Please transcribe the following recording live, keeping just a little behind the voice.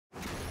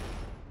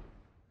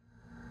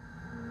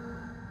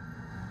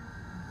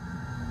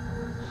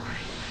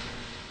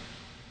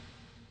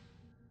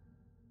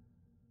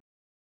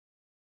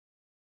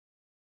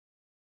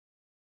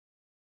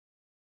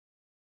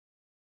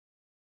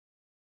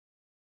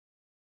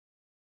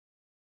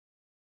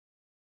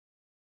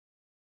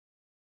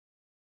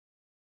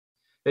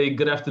Hey,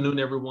 good afternoon,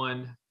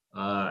 everyone.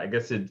 I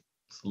guess it's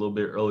a little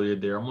bit earlier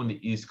there. I'm on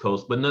the East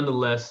Coast, but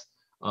nonetheless,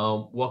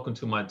 welcome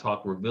to my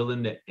talk,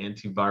 Revealing the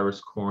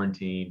Antivirus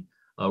Quarantine,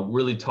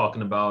 really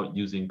talking about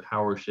using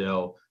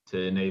PowerShell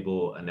to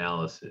enable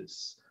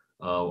analysis.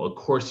 Of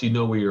course, you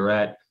know where you're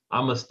at.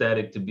 I'm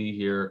ecstatic to be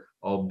here,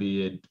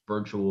 albeit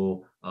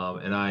virtual.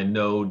 And I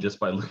know just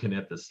by looking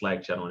at the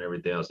Slack channel and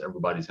everything else,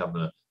 everybody's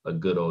having a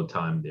good old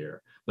time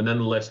there. But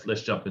nonetheless,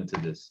 let's jump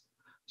into this.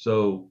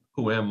 So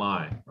who am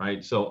I,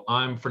 right? So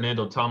I'm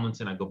Fernando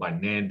Tomlinson. I go by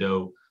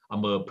Nando.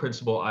 I'm a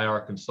principal IR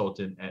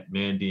consultant at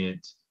Mandiant,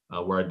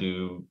 where I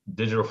do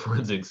digital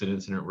forensics and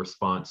incident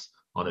response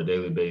on a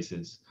daily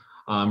basis.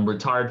 I'm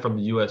retired from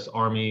the U.S.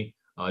 Army.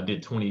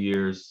 Did 20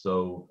 years.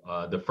 So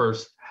the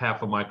first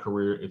half of my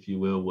career, if you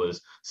will,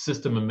 was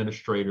system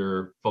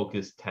administrator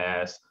focused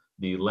tasks.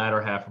 The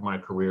latter half of my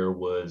career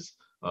was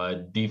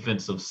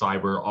defensive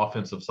cyber,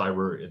 offensive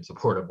cyber in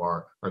support of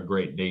our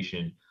great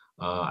nation.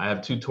 I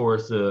have two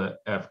tours to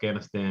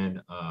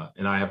Afghanistan,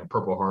 and I have a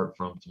Purple Heart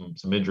from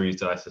some injuries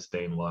that I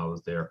sustained while I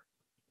was there.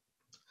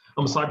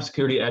 I'm a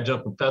cybersecurity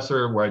adjunct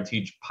professor where I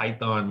teach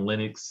Python,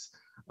 Linux,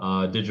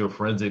 digital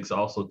forensics. I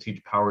also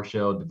teach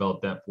PowerShell,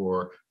 developed that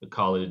for the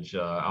college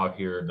out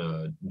here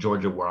in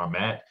Georgia where I'm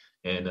at.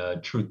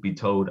 And truth be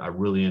told, I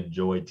really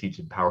enjoy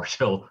teaching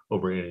PowerShell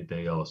over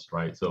anything else,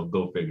 right? So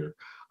go figure.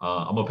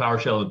 I'm a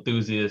PowerShell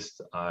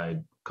enthusiast. I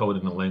code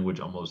in the language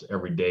almost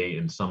every day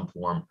in some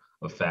form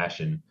of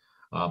fashion.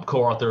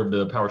 Co-author of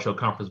the PowerShell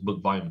Conference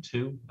Book Volume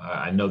 2.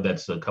 I know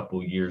that's a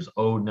couple years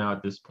old now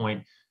at this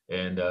point,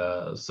 and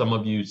some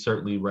of you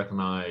certainly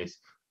recognize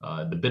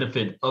the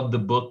benefit of the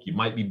book. You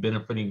might be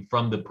benefiting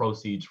from the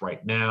proceeds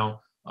right now.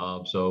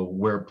 So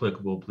where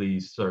applicable,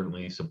 please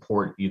certainly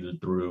support either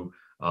through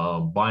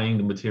buying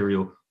the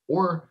material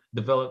or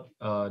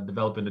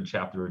developing a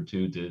chapter or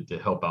two to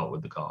help out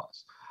with the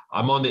cause.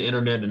 I'm on the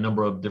internet a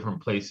number of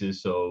different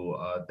places,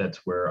 so that's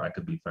where I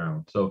could be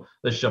found. So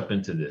let's jump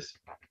into this.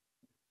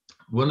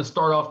 We're going to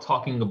start off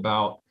talking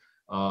about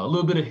a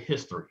little bit of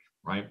history,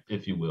 right,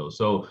 if you will.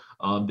 So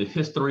the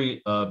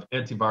history of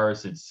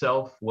antivirus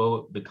itself,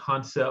 well, the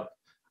concept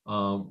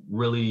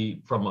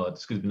really from a,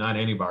 not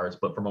antivirus,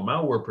 but from a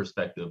malware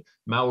perspective,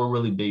 malware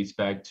really dates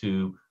back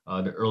to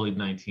the early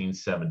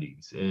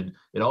 1970s. And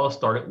it all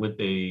started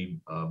with a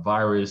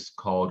virus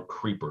called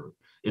Creeper.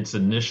 Its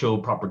initial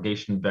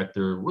propagation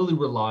vector really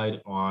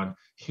relied on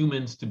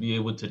humans to be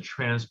able to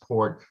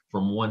transport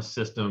from one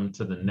system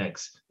to the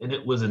next. And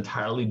it was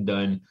entirely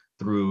done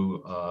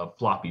through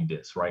floppy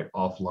disks, right,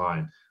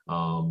 offline.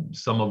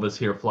 Some of us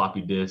hear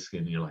floppy disk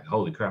and you're like,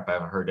 holy crap, I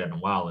haven't heard that in a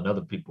while. And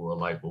other people are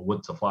like, well,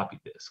 what's a floppy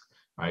disk,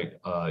 right?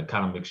 It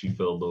kind of makes you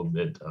feel a little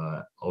bit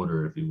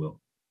older, if you will.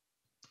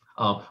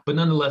 But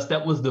nonetheless,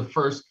 that was the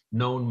first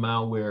known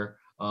malware.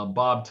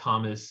 Bob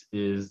Thomas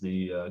is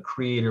the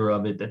creator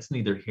of it. That's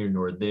neither here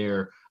nor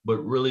there, but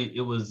really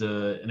it was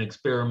an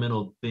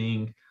experimental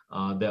thing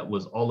that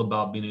was all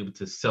about being able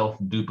to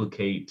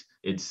self-duplicate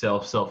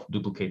itself,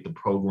 self-duplicate the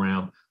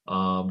program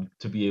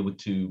to be able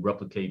to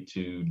replicate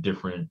to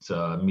different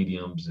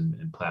mediums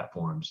and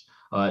platforms,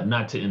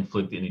 not to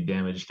inflict any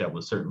damage. That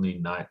was certainly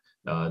not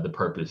the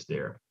purpose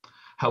there.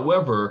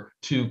 However,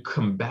 to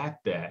combat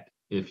that,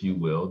 if you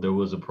will, there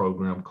was a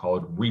program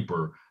called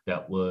Reaper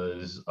that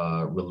was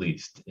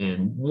released.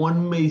 And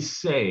one may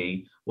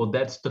say, well,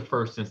 that's the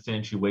first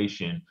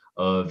instantiation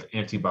of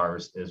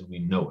antivirus as we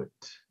know it.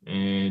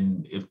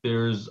 And if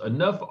there's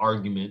enough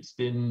arguments,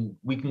 then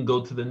we can go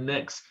to the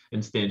next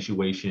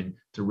instantiation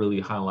to really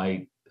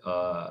highlight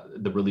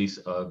the release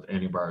of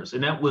antivirus.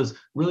 And that was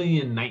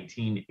really in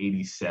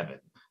 1987.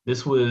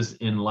 This was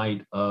in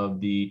light of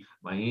the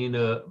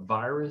Maena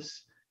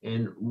virus.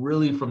 And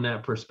really, from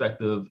that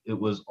perspective, it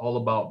was all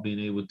about being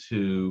able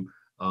to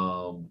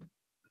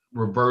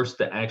reverse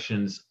the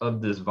actions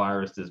of this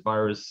virus. This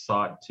virus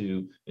sought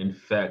to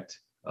infect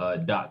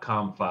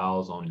 .com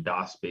files on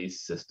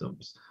DOS-based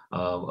systems.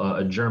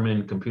 A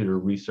German computer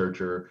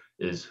researcher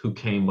is who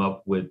came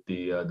up with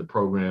the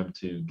program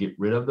to get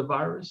rid of the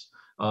virus.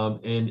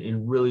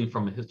 And really,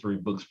 from a history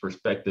book's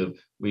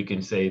perspective, we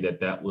can say that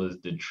that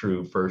was the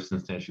true first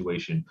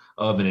instantiation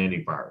of an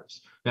antivirus.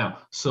 Now,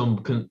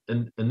 some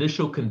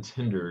initial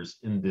contenders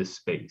in this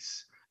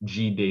space: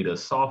 G-Data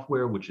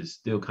Software, which is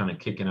still kind of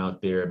kicking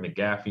out there,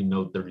 McAfee,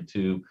 Note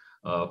 32,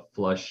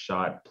 Flush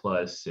Shot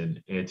Plus,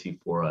 and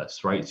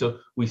Anti4Us, right? So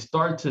we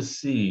start to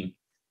see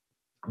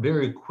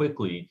very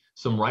quickly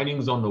some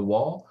writings on the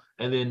wall,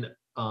 and then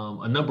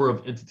a number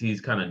of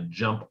entities kind of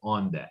jump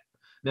on that.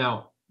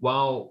 Now,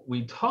 while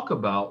we talk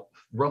about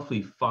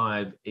roughly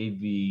 5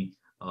 AV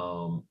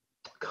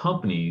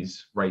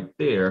companies right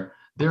there,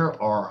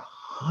 there are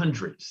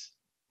hundreds,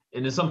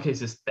 and in some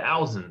cases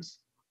thousands,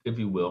 if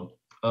you will,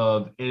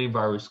 of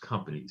antivirus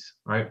companies,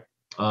 right?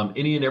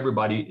 Any and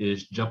everybody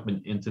is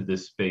jumping into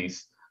this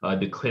space,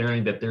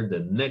 declaring that they're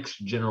the next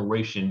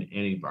generation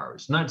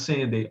antivirus. Not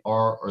saying they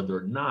are or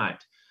they're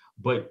not,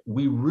 but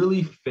we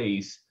really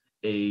face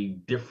a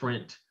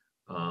different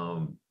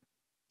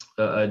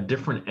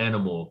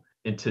animal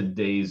in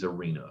today's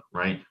arena,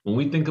 right? When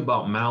we think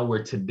about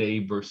malware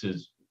today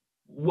versus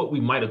what we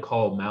might have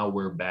called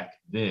malware back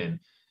then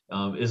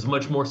is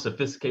much more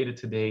sophisticated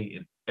today,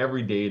 and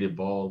every day it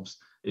evolves.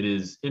 It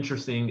is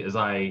interesting as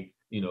I,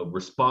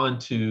 respond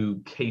to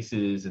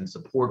cases and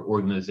support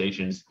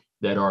organizations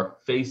that are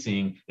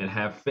facing and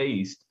have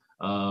faced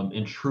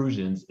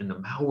intrusions, and the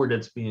malware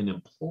that's being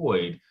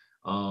employed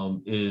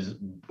is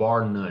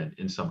bar none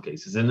in some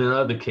cases. And in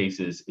other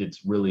cases,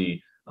 it's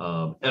really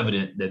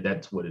evident that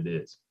that's what it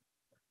is.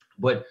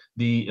 But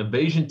the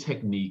invasion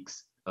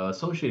techniques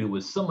associated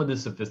with some of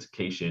this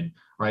sophistication,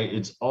 right?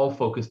 It's all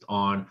focused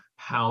on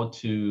how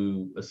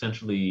to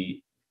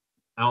essentially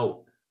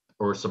out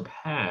or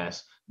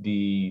surpass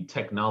the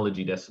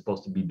technology that's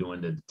supposed to be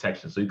doing the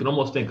detection. So you can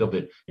almost think of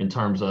it in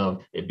terms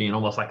of it being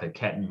almost like a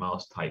cat and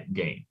mouse type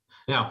game.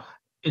 Now,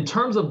 in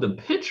terms of the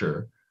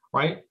picture,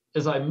 right?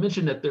 As I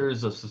mentioned that there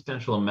is a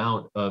substantial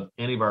amount of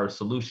antivirus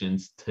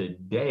solutions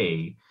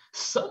today,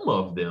 some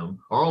of them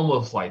are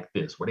almost like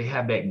this, where they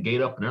have that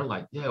gate up and they're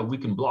like, yeah, we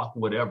can block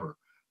whatever,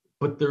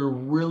 but they're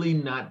really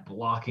not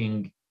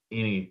blocking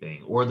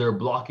anything, or they're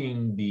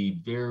blocking the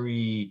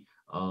very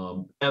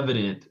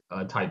evident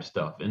type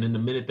stuff. And in the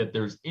minute that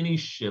there's any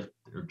shift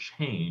or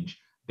change,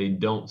 they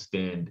don't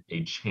stand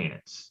a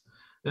chance.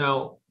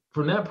 Now,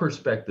 from that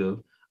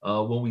perspective,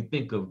 when we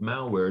think of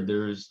malware,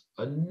 there's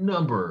a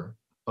number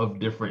of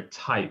different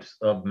types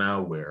of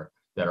malware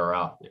that are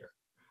out there.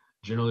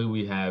 Generally,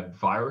 we have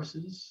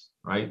viruses,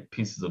 right?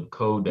 Pieces of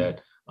code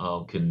that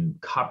can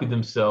copy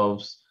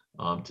themselves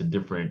to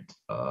different,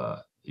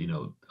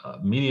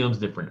 mediums,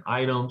 different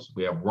items.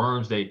 We have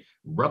worms. They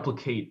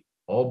replicate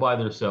all by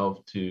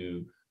themselves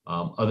to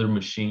other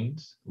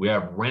machines. We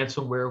have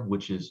ransomware,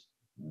 which is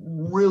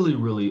really,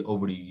 really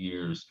over the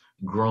years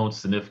grown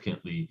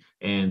significantly,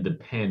 and the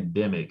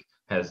pandemic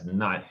has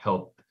not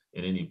helped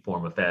in any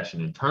form or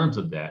fashion in terms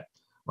of that,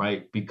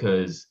 right?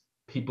 Because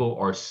people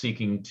are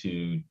seeking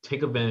to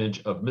take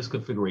advantage of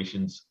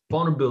misconfigurations,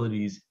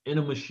 vulnerabilities in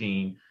a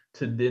machine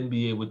to then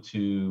be able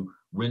to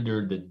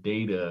render the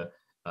data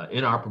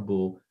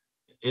inoperable,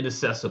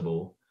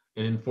 inaccessible,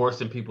 and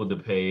forcing people to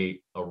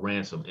pay a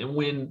ransom. And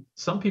when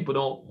some people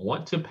don't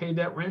want to pay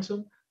that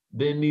ransom,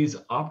 then these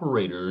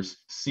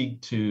operators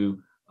seek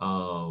to,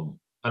 I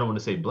don't want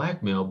to say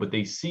blackmail, but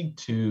they seek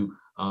to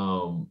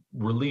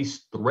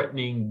release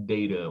threatening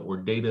data, or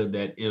data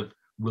that, if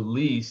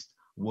released,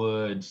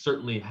 would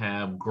certainly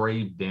have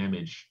grave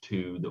damage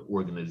to the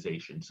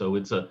organization. So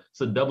it's a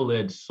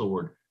double-edged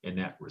sword in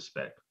that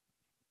respect.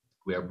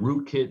 We have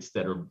rootkits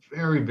that are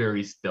very,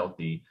 very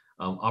stealthy,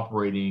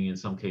 operating in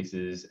some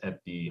cases at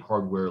the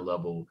hardware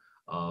level,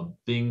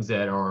 things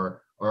that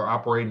are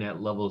operating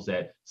at levels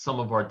that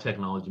most of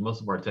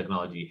our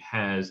technology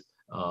has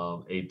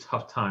a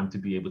tough time to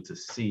be able to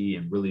see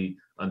and really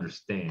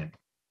understand.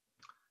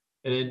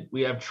 And then we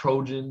have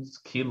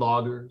Trojans,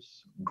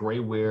 keyloggers,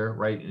 grayware,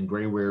 right? And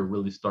grayware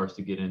really starts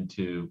to get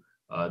into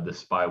the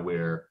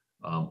spyware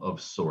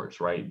of sorts,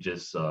 right?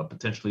 Just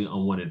potentially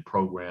unwanted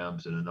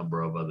programs and a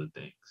number of other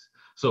things.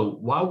 So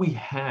while we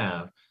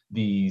have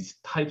these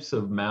types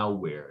of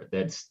malware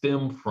that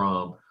stem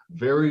from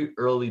very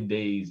early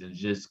days and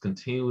just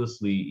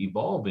continuously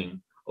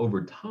evolving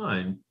over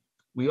time,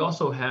 we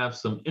also have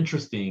some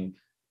interesting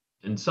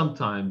and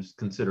sometimes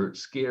considered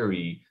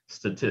scary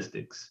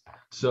statistics.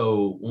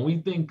 So when we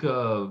think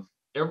of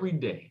every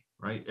day,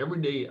 right?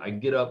 Every day I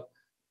get up,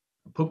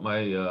 put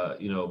my,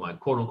 my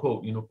quote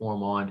unquote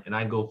uniform on, and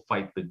I go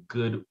fight the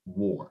good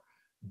war.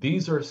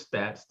 These are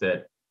stats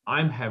that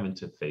I'm having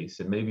to face.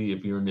 And maybe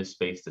if you're in this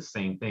space, the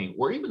same thing,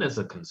 or even as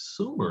a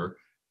consumer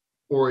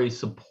or a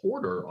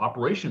supporter,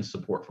 operations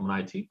support from an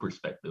IT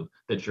perspective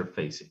that you're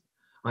facing,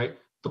 right?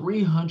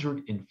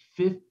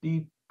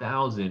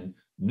 350,000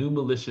 new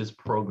malicious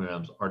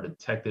programs are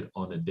detected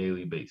on a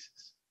daily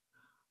basis.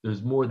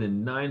 There's more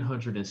than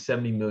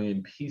 970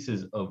 million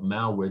pieces of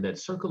malware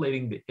that's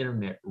circulating the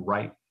internet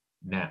right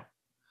now.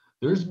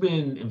 There's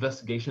been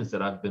investigations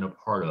that I've been a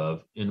part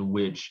of in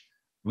which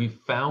we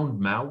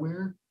found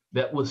malware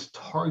that was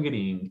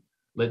targeting,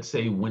 let's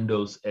say,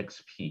 Windows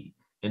XP.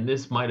 And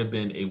this might have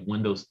been a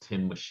Windows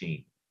 10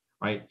 machine,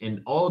 right?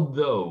 And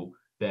although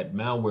that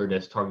malware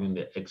that's targeting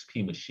the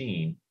XP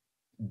machine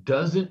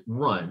doesn't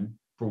run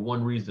for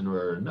one reason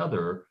or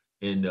another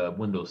in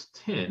Windows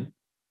 10,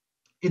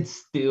 it's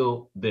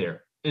still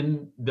there.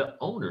 And the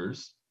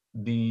owners,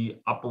 the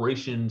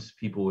operations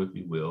people, if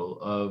you will,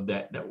 of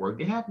that network,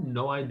 they have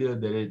no idea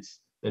that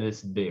it's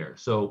there.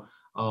 So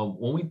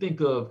when we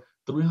think of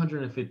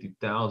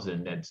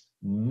 350,000 that's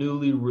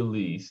newly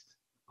released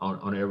on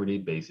an everyday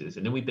basis,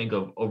 and then we think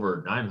of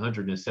over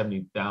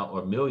 970,000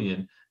 or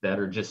million that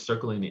are just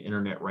circling the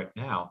internet right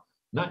now,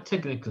 not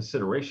taking into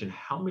consideration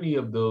how many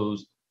of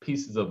those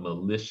pieces of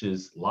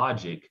malicious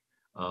logic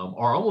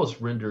are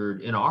almost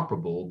rendered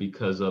inoperable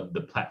because of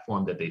the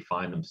platform that they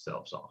find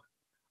themselves on,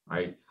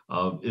 right?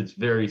 It's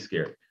very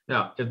scary.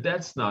 Now, if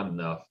that's not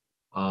enough,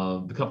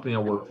 the company I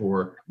work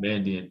for,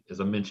 Mandiant, as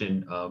I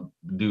mentioned,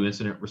 do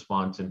incident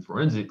response and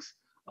forensics.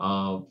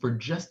 For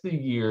just the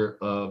year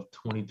of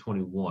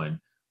 2021,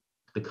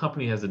 the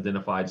company has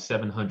identified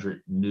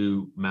 700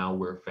 new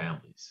malware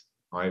families,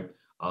 right?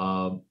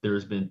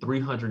 There's been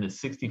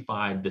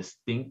 365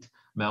 distinct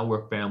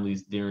malware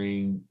families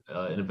during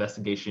an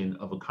investigation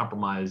of a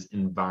compromised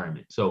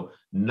environment. So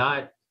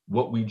not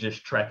what we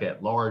just track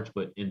at large,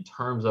 but in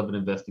terms of an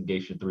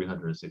investigation,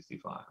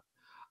 365.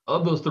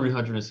 Of those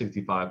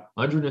 365,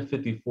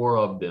 154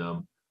 of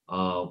them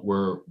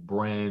were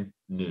brand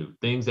new,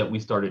 things that we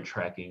started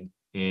tracking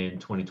in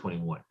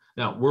 2021.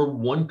 Now, we're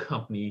one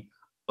company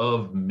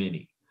of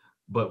many,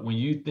 but when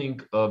you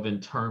think of in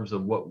terms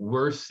of what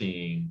we're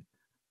seeing,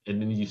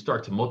 and then you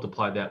start to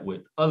multiply that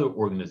with other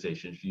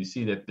organizations, you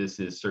see that this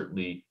is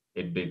certainly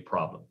a big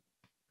problem.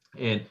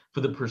 And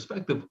for the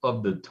perspective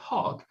of the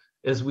talk,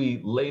 as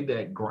we lay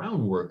that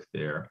groundwork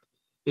there,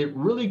 it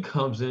really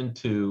comes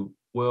into,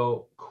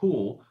 well,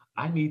 cool,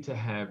 I need to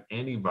have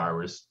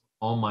antivirus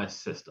on my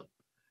system.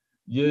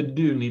 You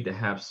do need to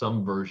have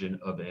some version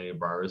of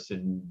antivirus,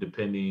 and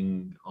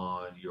depending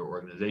on your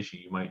organization,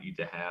 you might need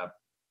to have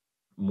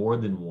more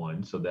than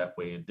one. So that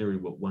way, in theory,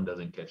 what one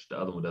doesn't catch, the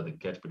other one doesn't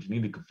catch, but you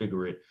need to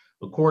configure it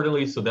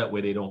accordingly so that way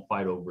they don't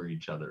fight over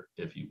each other,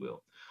 if you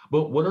will.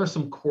 But what are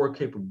some core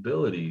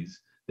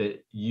capabilities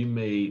that you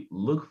may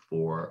look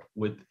for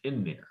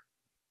within there?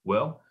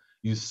 Well,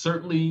 you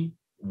certainly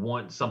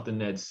want something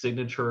that's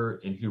signature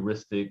and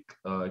heuristic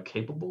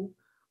capable,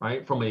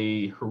 right? From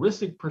a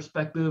heuristic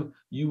perspective,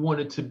 you want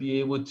it to be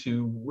able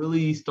to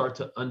really start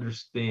to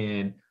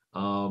understand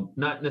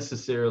not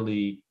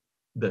necessarily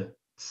the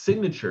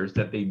signatures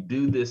that they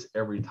do this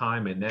every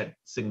time and that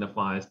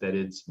signifies that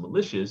it's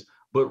malicious,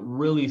 but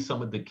really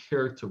some of the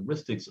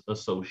characteristics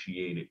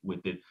associated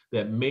with it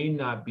that may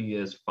not be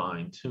as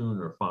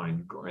fine-tuned or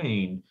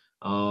fine-grained,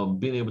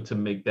 being able to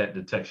make that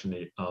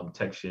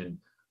detection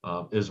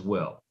as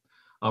well.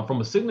 From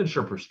a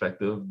signature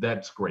perspective,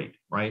 that's great,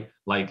 right?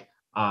 Like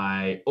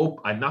I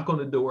knock on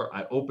the door,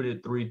 I open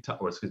it 3 times,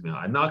 or excuse me,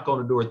 I knock on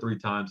the door 3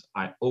 times,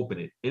 I open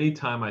it.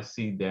 Anytime I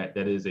see that,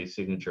 that is a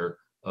signature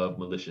of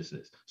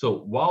maliciousness. So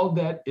while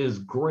that is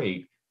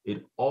great,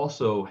 it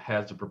also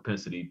has the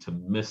propensity to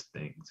miss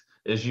things,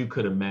 as you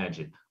could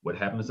imagine. What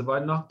happens if I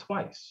knock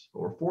twice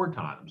or 4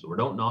 times or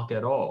don't knock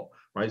at all,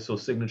 right? So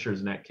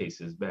signatures in that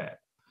case is bad.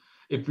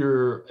 If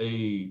you're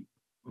a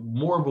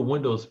more of a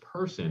Windows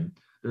person,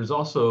 there's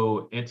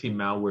also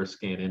anti-malware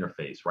scan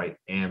interface, right?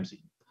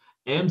 AMSI.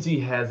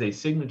 AMSI has a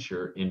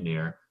signature in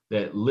there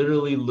that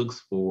literally looks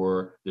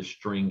for the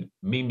string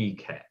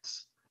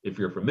Mimikatz. If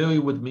you're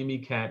familiar with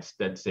Mimikatz,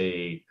 that's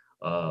a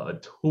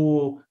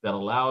tool that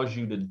allows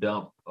you to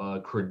dump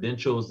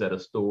credentials that are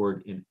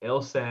stored in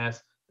LSASS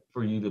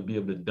for you to be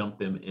able to dump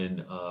them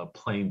in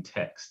plain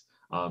text.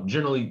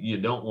 Generally,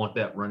 you don't want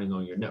that running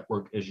on your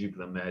network, as you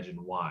can imagine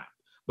why.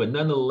 But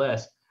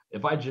nonetheless,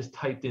 if I just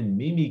typed in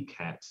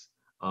Mimikatz,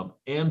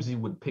 AMSI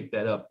would pick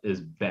that up as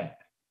bad,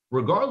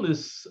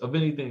 regardless of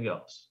anything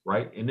else,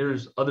 right? And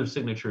there's other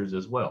signatures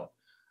as well.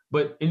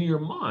 But in your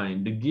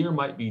mind, the gear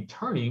might be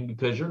turning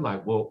because you're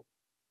like, well,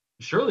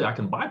 surely I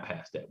can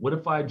bypass that. What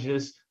if I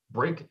just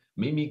break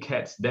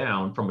Mimikatz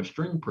down from a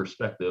string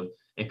perspective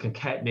and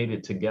concatenate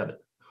it together?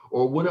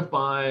 Or what if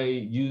I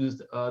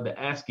used the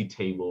ASCII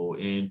table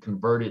and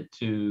convert it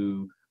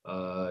to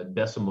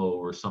decimal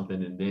or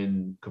something and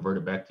then convert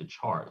it back to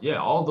char? Yeah,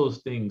 all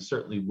those things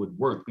certainly would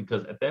work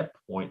because at that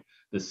point,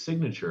 the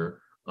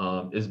signature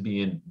is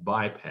being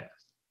bypassed.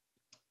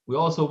 We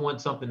also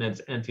want something that's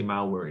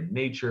anti-malware in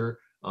nature,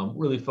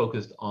 really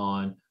focused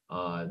on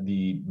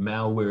the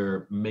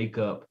malware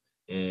makeup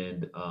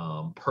and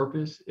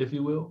purpose, if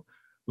you will.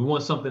 We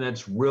want something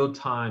that's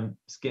real-time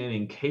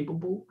scanning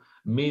capable,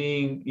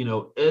 meaning,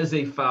 as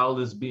a file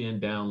is being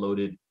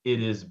downloaded,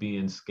 it is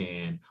being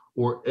scanned,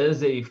 or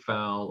as a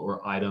file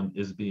or item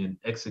is being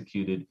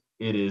executed,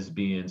 it is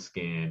being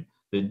scanned.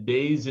 The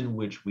days in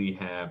which we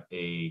have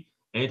a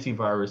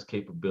antivirus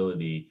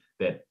capability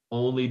that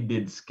only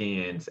did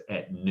scans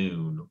at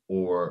noon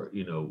or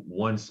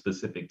one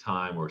specific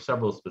time or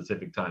several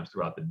specific times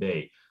throughout the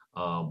day,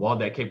 while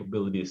that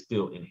capability is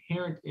still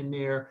inherent in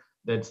there,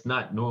 that's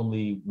not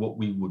normally what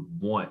we would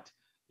want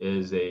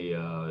as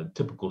a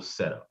typical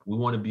setup. We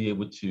want to be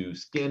able to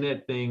scan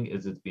that thing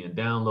as it's being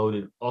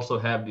downloaded, also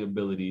have the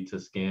ability to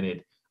scan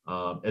it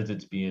as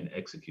it's being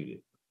executed.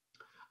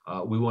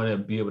 We want to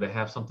be able to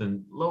have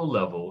something low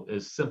level,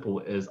 as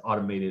simple as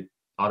automatic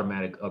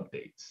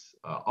updates.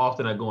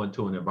 Often I go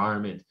into an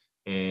environment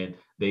and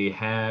they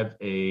have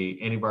a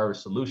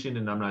antivirus solution,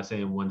 and I'm not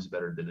saying one's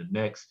better than the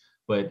next,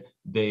 but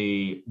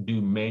they do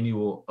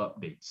manual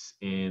updates,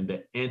 and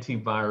the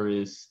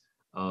antivirus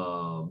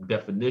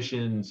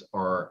definitions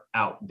are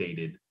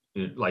outdated,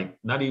 like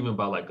not even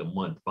by like a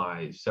month,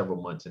 by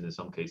several months, and in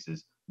some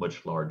cases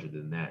much larger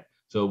than that.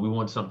 So we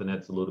want something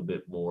that's a little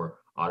bit more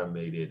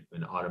automated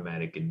and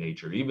automatic in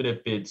nature. Even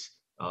if it's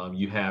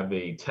you have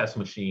a test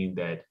machine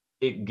that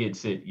it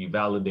gets it, you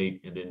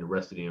validate, and then the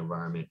rest of the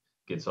environment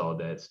gets all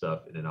that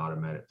stuff in an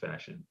automatic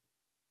fashion.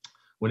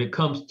 When it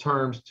comes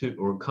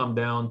come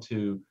down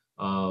to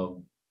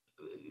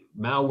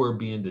malware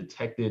being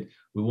detected,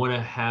 we want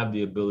to have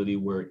the ability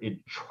where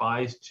it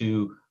tries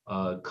to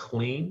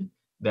clean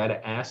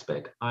that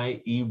aspect,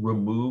 i.e.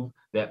 remove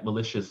that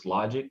malicious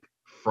logic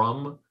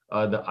from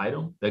the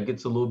item. That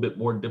gets a little bit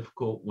more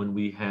difficult when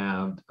we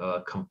have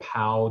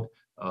compiled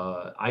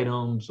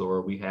items,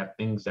 or we have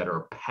things that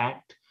are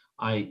packed,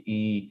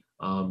 i.e.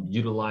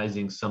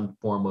 Utilizing some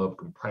form of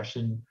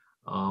compression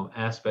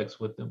aspects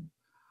with them.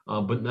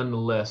 But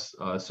nonetheless,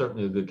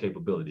 certainly a good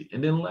capability.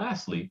 And then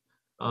lastly,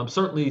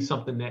 certainly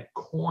something that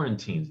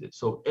quarantines it.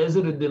 So as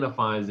it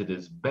identifies it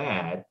as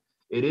bad,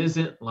 it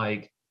isn't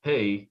like,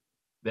 hey,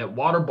 that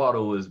water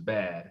bottle is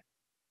bad,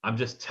 I'm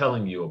just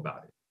telling you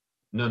about it.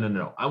 No, no,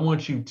 no. I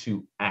want you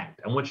to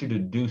act. I want you to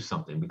do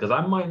something, because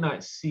I might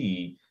not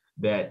see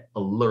that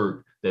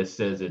alert that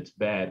says it's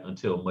bad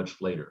until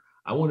much later.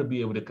 I want to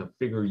be able to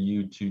configure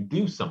you to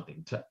do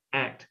something, to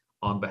act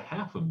on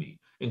behalf of me.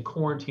 And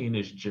quarantine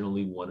is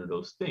generally one of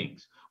those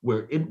things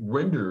where it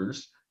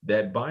renders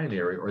that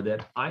binary or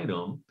that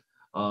item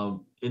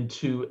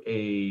into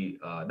a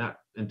not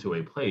into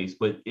a place,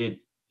 but it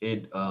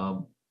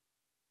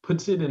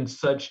puts it in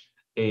such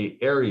a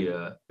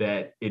area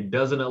that it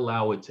doesn't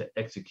allow it to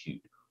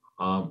execute,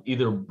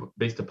 either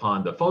based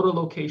upon the photo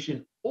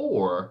location,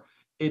 or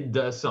it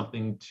does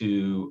something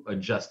to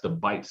adjust the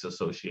bytes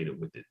associated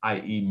with it,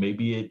 i.e.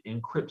 maybe it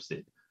encrypts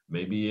it,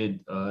 maybe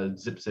it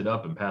zips it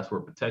up and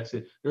password protects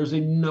it. There's a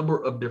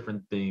number of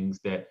different things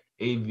that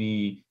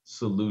AV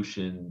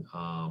solution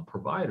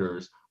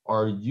providers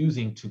are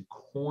using to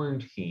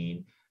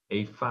quarantine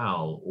a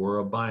file or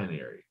a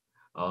binary.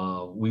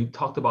 We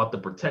talked about the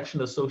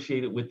protection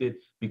associated with it,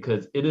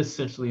 because it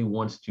essentially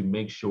wants to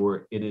make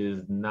sure it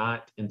is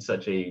not in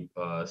such a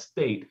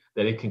state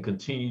that it can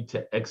continue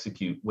to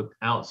execute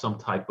without some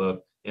type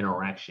of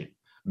interaction.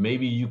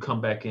 Maybe you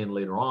come back in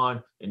later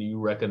on and you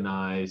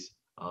recognize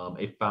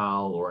a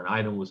file or an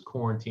item was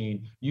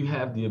quarantined. You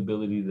have the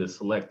ability to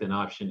select an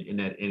option in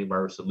that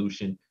antivirus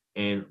solution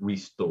and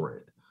restore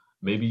it.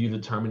 Maybe you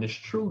determine it's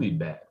truly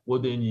bad.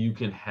 Well, then you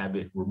can have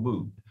it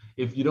removed.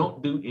 If you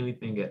don't do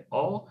anything at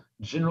all,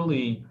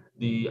 generally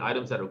the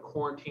items that are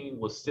quarantined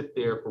will sit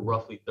there for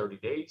roughly 30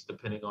 days,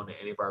 depending on the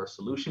antivirus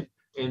solution,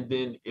 and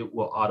then it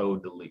will auto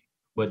delete.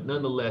 But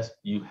nonetheless,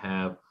 you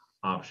have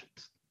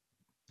options.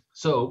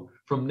 So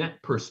from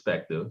that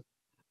perspective,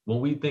 when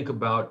we think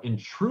about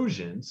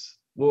intrusions,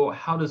 well,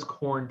 how does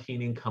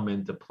quarantining come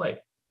into play?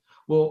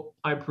 Well,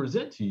 I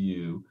present to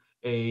you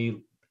a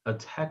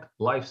attack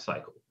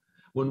lifecycle.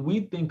 When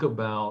we think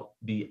about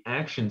the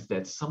actions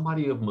that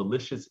somebody of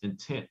malicious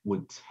intent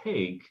would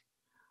take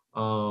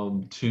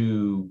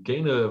to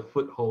gain a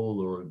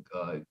foothold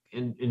or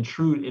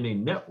intrude in a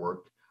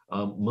network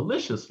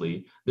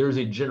maliciously, there's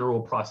a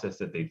general process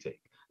that they take.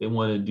 They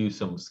want to do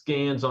some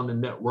scans on the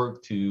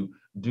network to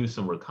do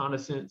some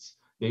reconnaissance.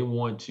 They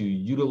want to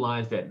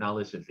utilize that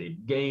knowledge that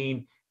they've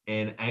gained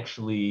and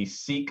actually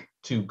seek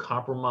to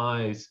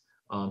compromise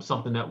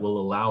something that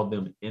will allow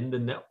them in the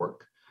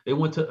network. They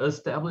want to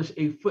establish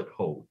a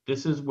foothold.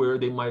 This is where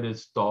they might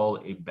install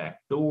a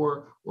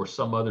backdoor or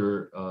some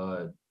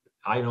other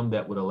item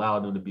that would allow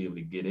them to be able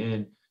to get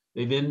in.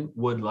 They then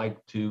would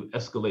like to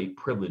escalate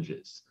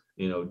privileges.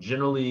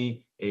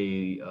 Generally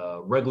a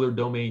regular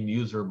domain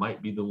user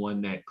might be the one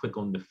that click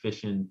on the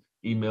phishing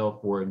email,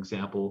 for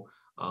example.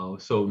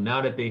 So now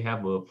that they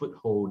have a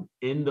foothold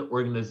in the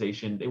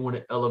organization, they want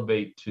to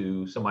elevate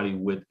to somebody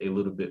with a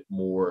little bit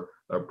more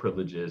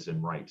privileges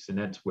and rights. And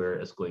that's where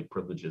escalate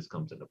privileges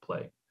comes into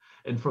play.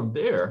 And from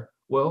there,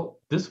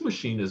 well, this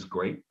machine is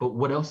great, but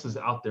what else is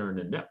out there in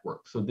the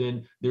network? So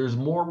then there's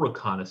more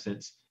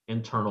reconnaissance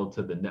internal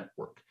to the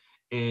network.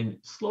 And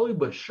slowly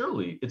but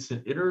surely, it's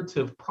an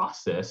iterative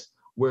process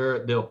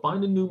where they'll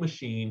find a new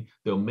machine,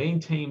 they'll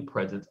maintain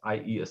presence,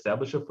 i.e.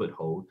 establish a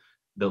foothold,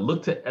 they'll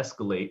look to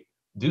escalate,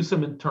 do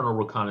some internal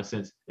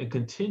reconnaissance, and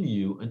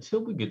continue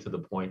until we get to the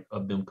point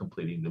of them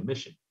completing the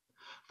mission.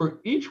 For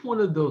each one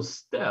of those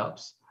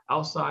steps,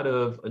 outside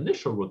of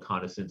initial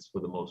reconnaissance for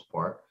the most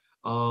part,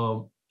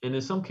 and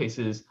in some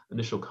cases,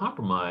 initial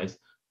compromise,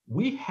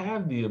 we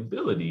have the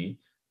ability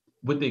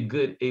with a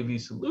good AV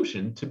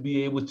solution to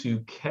be able to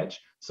catch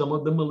some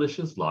of the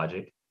malicious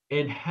logic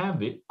and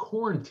have it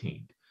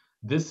quarantined.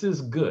 This is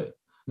good.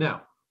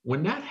 Now,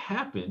 when that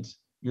happens,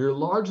 you're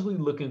largely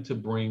looking to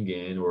bring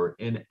in or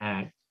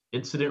enact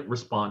incident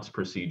response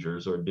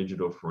procedures or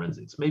digital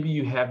forensics. Maybe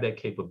you have that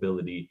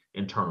capability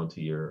internal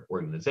to your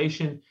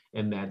organization,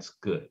 and that's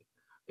good.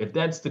 If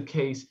that's the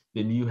case,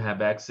 then you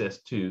have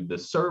access to the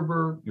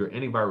server, your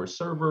antivirus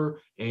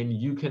server, and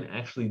you can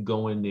actually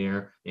go in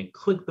there and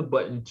click the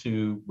button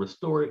to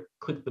restore it,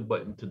 click the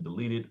button to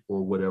delete it,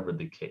 or whatever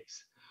the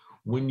case.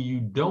 When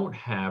you don't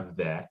have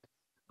that,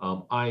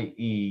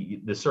 i.e.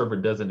 the server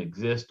doesn't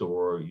exist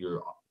or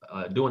you're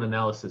doing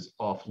analysis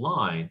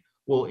offline,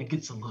 well, it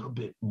gets a little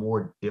bit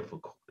more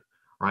difficult,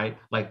 right?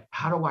 Like,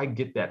 how do I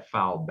get that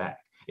file back?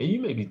 And you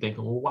may be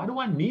thinking, well, why do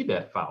I need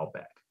that file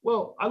back?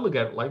 Well, I look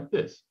at it like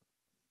this.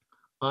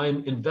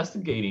 I'm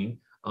investigating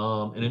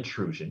an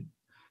intrusion,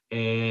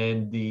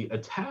 and the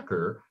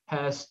attacker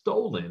has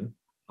stolen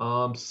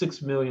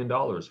 $6 million,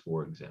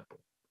 for example.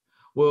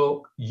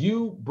 Well,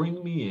 you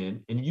bring me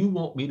in and you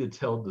want me to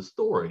tell the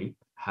story.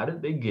 How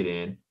did they get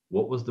in?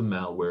 What was the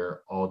malware?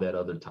 All that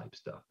other type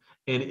stuff.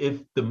 And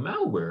if the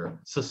malware,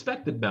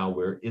 suspected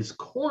malware, is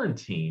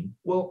quarantined,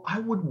 well, I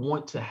would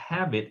want to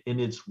have it in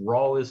its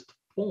rawest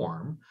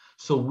form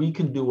so we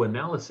can do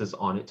analysis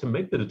on it to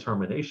make the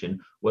determination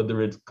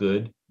whether it's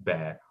good,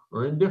 bad,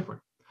 or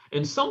indifferent.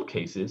 In some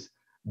cases,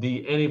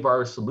 the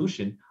antivirus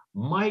solution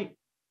might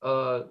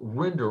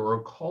render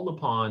or call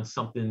upon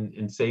something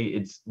and say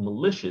it's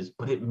malicious,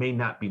 but it may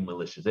not be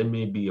malicious. It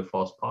may be a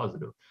false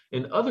positive.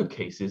 In other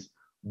cases,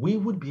 we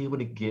would be able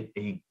to get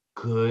a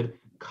good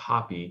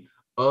copy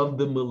of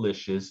the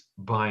malicious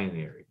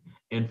binary.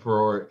 And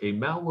for a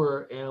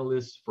malware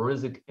analyst,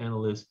 forensic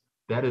analyst,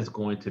 that is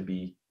going to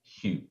be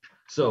huge.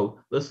 So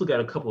let's look at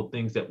a couple of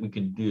things that we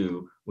can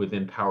do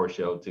within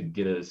PowerShell to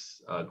get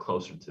us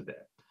closer to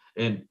that.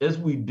 And as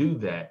we do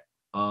that,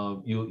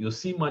 you'll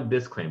see my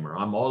disclaimer.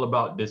 I'm all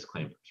about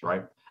disclaimers,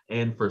 right?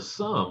 And for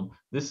some,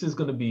 this is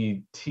going to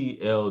be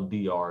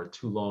TLDR,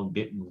 too long,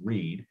 didn't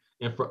read.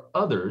 And for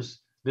others,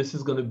 this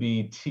is going to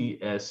be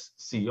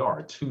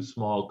TSCR, too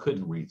small,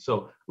 couldn't read.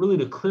 So really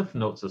the cliff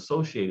notes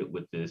associated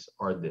with this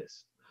are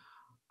this.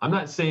 I'm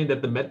not saying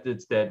that the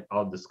methods that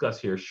I'll discuss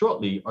here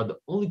shortly are the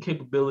only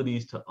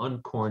capabilities to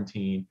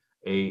unquarantine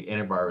a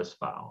antivirus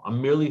file.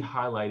 I'm merely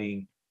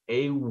highlighting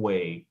a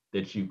way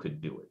that you could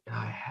do it. And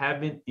I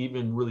haven't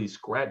even really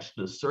scratched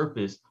the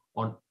surface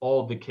on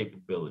all the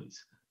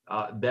capabilities.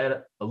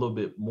 That a little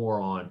bit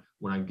more on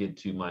when I get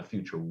to my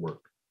future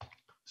work.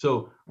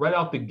 So right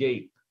out the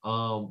gate,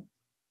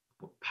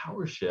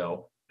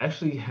 PowerShell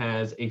actually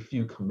has a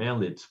few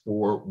commandlets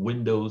for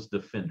Windows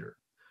Defender,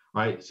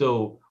 right?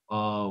 So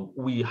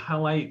we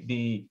highlight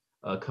the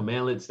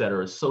commandlets that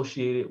are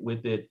associated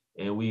with it,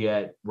 and we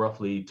add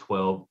roughly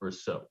 12 or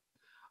so.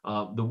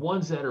 The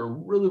ones that are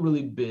really,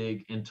 really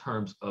big in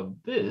terms of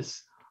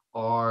this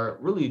are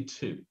really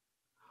two.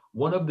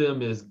 One of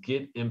them is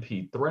get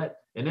MP threat,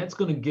 and that's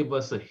going to give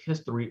us a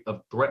history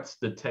of threats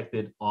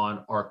detected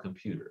on our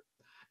computer.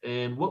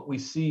 And what we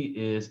see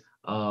is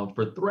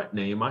for threat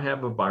name, I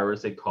have a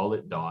virus, they call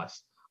it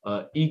DOS,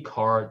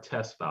 eCar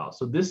test file.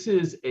 So this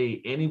is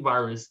a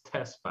antivirus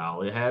test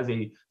file. It has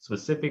a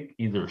specific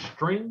either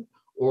string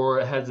or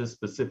it has a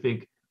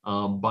specific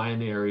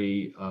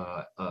binary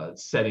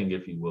setting,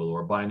 if you will,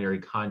 or binary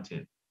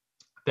content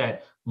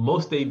that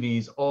most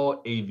AVs,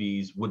 all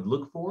AVs would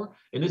look for.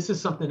 And this is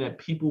something that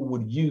people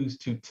would use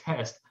to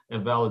test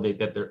and validate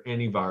that their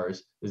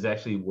antivirus is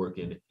actually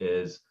working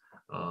as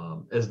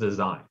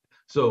designed.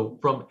 So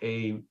from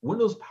a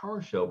Windows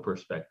PowerShell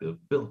perspective,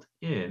 built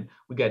in,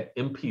 we got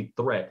MP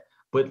threat,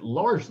 but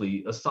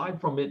largely, aside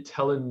from it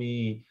telling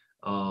me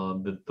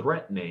the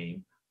threat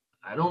name,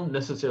 I don't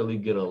necessarily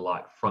get a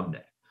lot from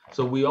that.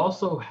 So we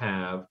also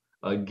have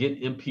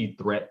get MP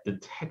threat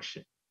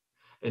detection.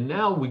 And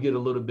now we get a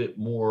little bit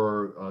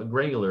more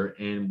granular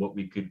in what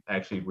we could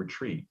actually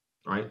retrieve,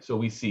 right? So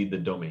we see the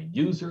domain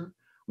user,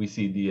 we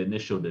see the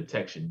initial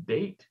detection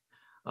date,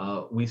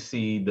 we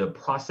see the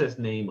process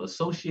name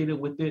associated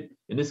with it.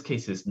 In this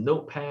case, it's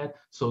Notepad.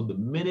 So the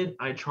minute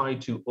I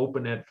tried to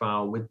open that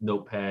file with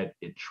Notepad,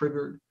 it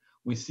triggered.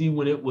 We see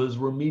when it was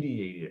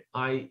remediated,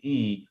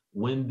 i.e.,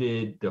 when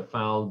did the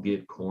file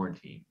get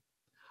quarantined.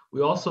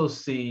 We also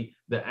see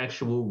the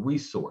actual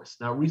resource.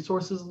 Now,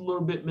 resource is a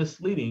little bit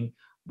misleading,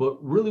 but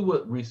really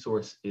what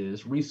resource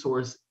is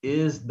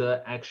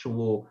the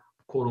actual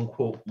quote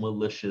unquote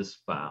malicious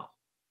file,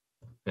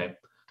 okay?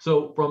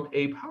 So from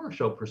a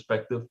PowerShell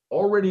perspective,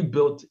 already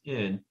built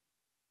in,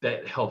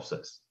 that helps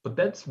us, but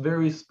that's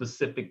very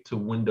specific to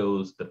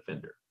Windows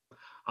Defender.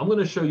 I'm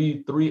gonna show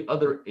you three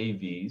other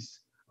AVs,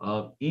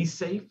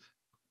 eSafe,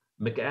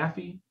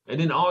 McAfee, and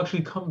then I'll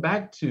actually come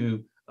back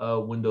to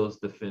Windows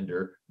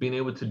Defender, being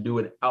able to do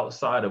it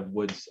outside of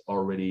what's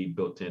already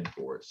built in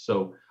for us.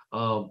 So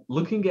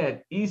looking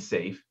at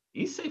eSafe,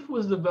 eSafe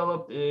was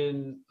developed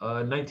in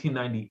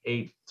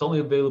 1998. It's only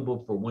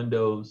available for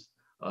Windows,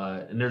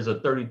 and there's a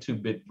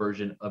 32-bit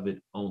version of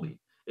it only.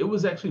 It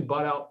was actually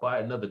bought out by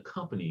another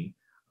company,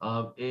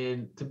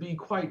 and to be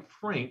quite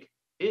frank,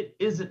 it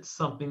isn't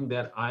something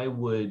that I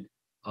would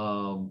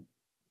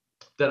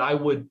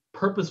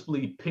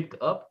purposefully pick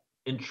up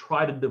and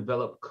try to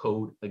develop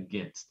code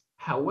against.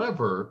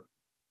 However,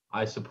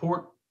 I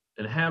support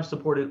and have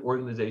supported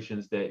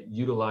organizations that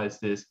utilize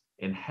this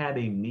and had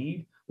a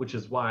need, which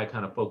is why I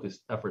kind of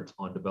focused efforts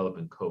on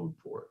developing code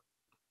for it.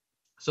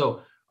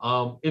 So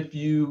if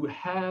you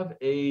have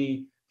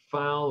a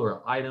file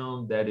or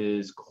item that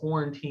is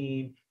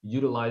quarantined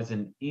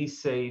utilizing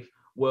eSafe,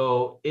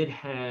 well, it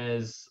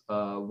has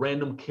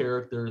random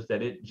characters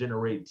that it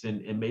generates,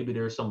 and maybe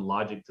there's some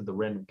logic to the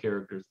random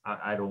characters.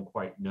 I don't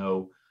quite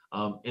know.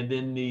 And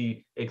then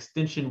the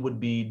extension would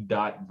be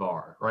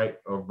 .var, right?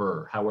 Or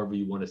ver, however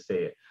you want to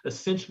say it.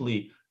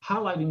 Essentially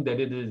highlighting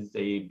that it is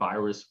a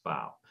virus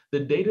file.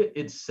 The data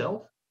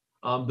itself,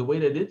 the way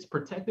that it's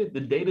protected, the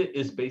data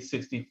is base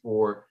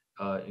 64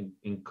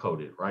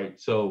 encoded,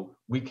 right? So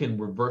we can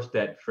reverse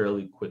that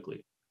fairly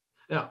quickly.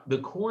 Now, the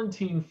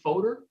quarantine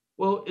folder,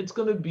 well, it's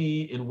going to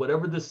be in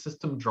whatever the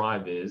system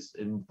drive is.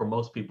 And for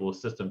most people,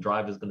 system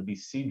drive is going to be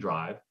C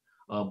drive,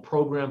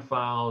 program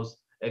files,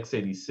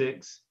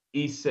 x86,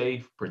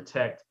 eSafe,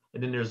 protect,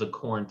 and then there's a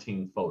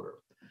quarantine folder.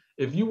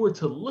 If you were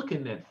to look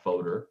in that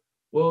folder,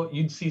 well,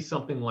 you'd see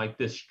something like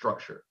this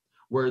structure,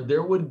 where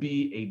there would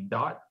be a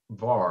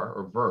 .var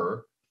or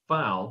var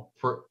file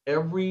for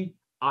every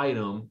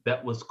item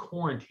that was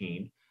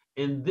quarantined,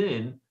 and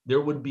then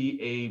there would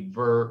be a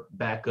var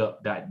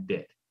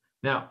backup.dit.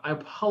 Now, I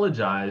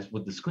apologize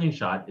with the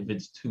screenshot if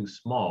it's too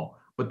small,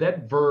 but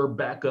that var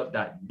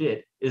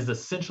backup.dit is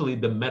essentially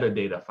the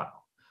metadata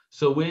file.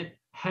 So it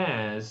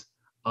has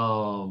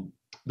the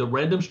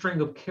random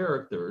string of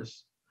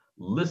characters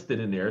listed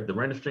in there. The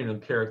random string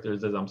of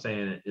characters, as I'm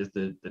saying, is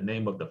the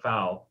name of the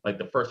file. Like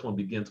the first one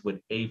begins with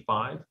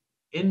A5.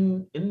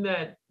 In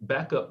that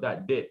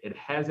backup.dit, it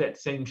has that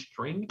same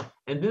string,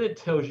 and then it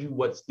tells you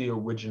what's the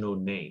original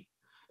name.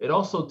 It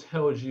also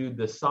tells you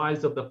the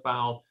size of the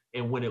file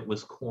and when it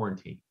was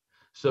quarantined.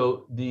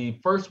 So the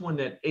first one,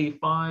 that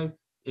A5,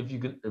 if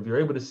you're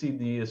able to see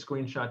the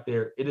screenshot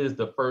there, it is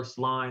the first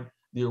line.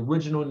 The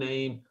original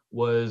name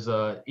was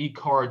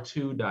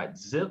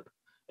ecar2.zip,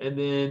 and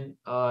then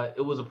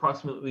it was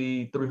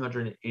approximately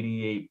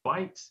 388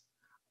 bytes,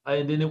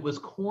 and then it was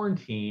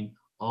quarantined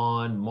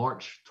on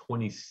March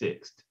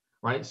 26th,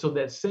 right? So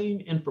that same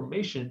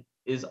information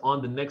is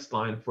on the next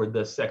line for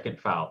the second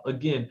file.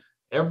 Again,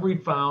 every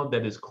file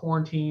that is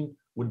quarantined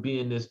would be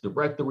in this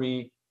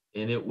directory,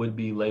 and it would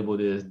be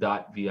labeled as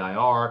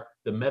 .vir.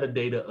 The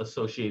metadata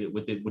associated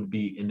with it would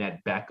be in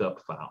that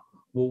backup file.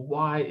 Well,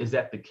 why is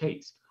that the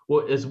case?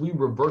 Well, as we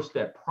reverse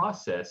that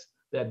process,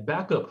 that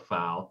backup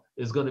file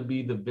is going to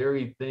be the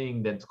very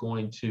thing that's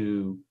going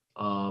to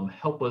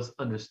help us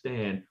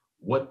understand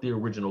what the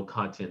original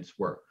contents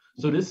were.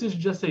 So this is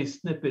just a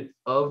snippet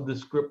of the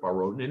script I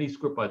wrote, and any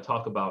script I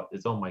talk about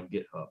is on my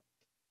GitHub.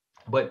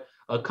 But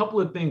a couple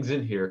of things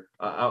in here,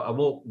 I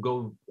won't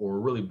go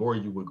or really bore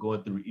you with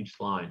going through each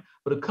line,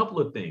 but a couple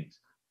of things.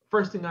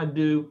 First thing I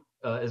do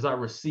is I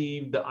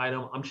receive the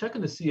item. I'm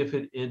checking to see if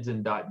it ends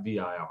in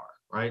 .vir,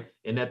 right?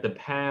 And that the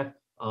path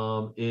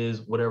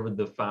is whatever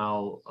the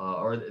file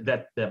or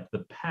that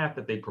the path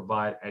that they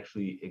provide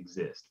actually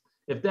exists.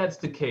 If that's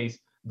the case,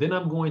 then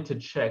I'm going to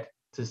check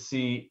to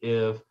see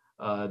if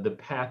the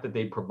path that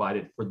they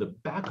provided for the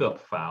backup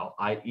file,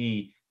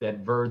 i.e. that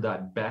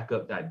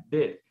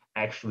var.backup.dit,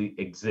 actually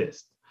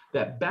exists.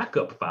 That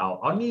backup file,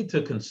 I'll need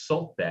to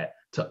consult that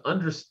to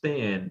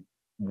understand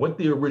what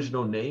the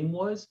original name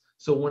was.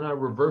 So when I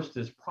reverse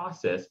this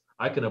process,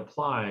 I can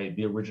apply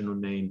the original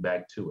name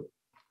back to it.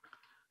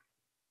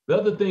 The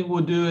other thing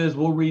we'll do is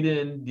we'll read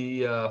in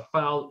the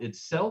file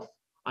itself.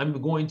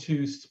 I'm going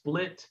to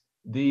split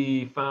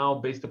the file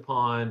based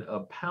upon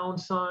a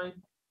 £.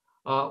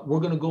 We're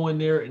going to go in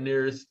there and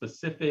there's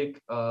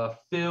specific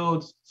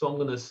fields. So I'm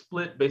going to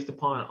split based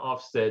upon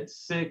offset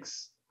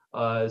 6,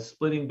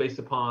 splitting based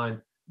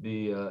upon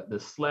the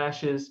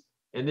slashes.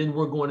 And then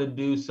we're going to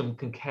do some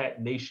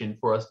concatenation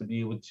for us to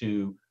be able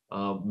to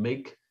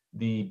make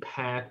the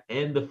path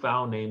and the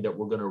file name that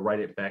we're going to write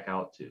it back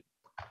out to.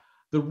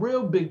 The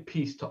real big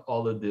piece to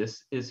all of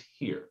this is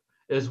here.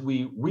 As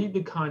we read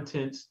the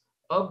contents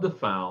of the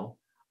file,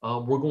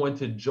 we're going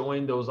to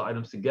join those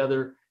items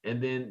together.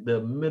 And then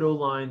the middle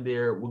line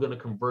there, we're going to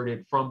convert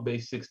it from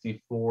base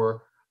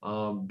 64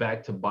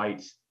 back to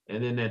bytes.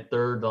 And then that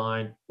third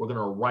line, we're going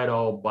to write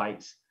all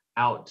bytes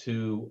out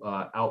to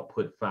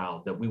output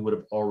file that we would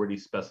have already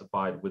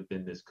specified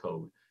within this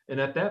code. And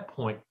at that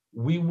point,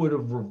 we would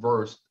have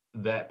reversed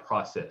that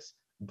process.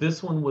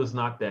 This one was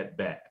not that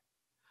bad.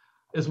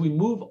 As we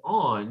move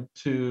on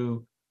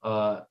to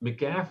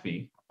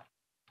McAfee,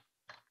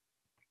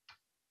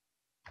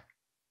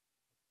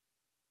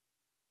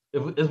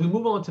 as we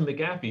move on to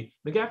McAfee,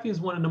 McAfee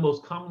is one of the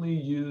most commonly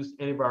used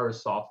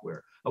antivirus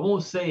software. I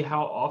won't say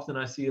how often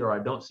I see it or I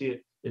don't see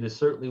it. It is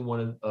certainly one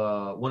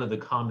of the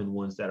common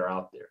ones that are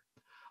out there.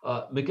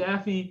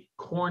 McAfee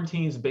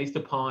quarantines based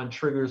upon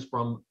triggers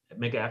from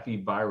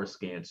McAfee virus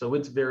scan. So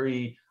it's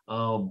very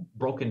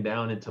broken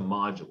down into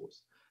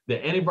modules. The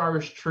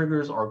antivirus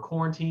triggers are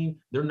quarantined.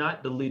 They're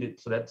not deleted.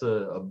 So that's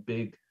a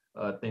big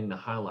thing to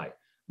highlight.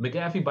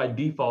 McAfee by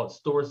default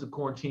stores the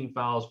quarantine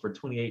files for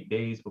 28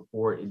 days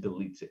before it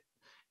deletes it.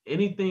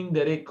 Anything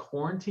that it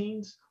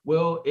quarantines,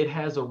 well, it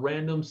has a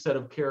random set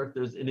of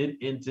characters and it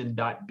ends in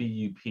 .bup.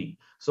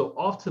 So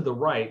off to the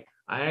right,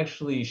 I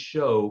actually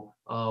show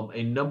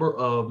a number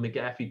of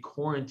McAfee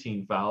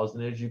quarantine files.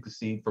 And as you can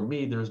see, for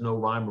me, there's no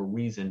rhyme or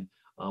reason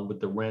with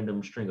the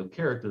random string of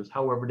characters.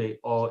 However, they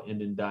all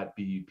end in .bup.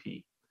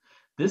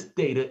 This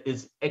data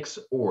is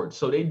XORed.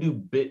 So they do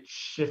bit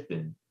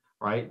shifting,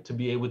 right, to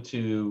be able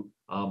to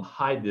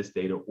hide this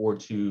data or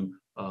to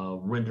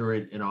render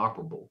it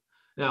inoperable.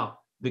 Now,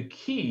 the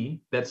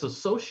key that's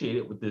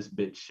associated with this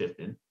bit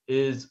shifting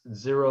is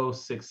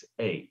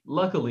 068.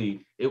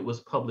 Luckily, it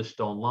was published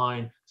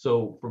online.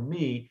 So for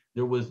me,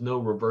 there was no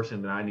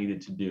reversing that I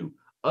needed to do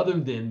other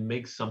than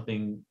make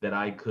something that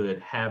I could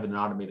have in an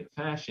automated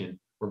fashion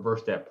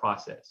reverse that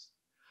process.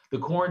 The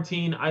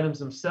quarantine items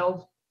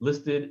themselves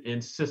listed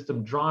in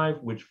system drive,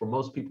 which for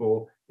most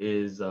people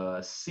is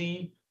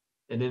C,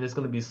 and then it's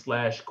going to be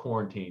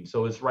 /quarantine.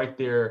 So it's right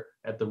there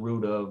at the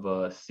root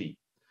of C.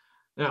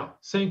 Now,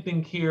 same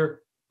thing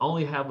here. I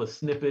only have a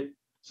snippet.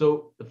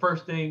 So the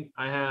first thing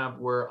I have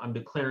where I'm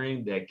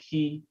declaring that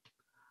key,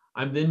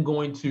 I'm then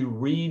going to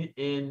read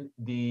in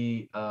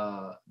the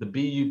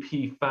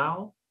BUP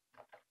file.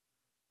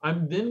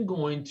 I'm then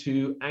going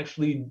to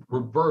actually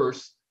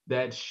reverse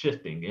that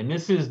shifting. And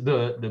this is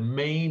the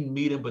main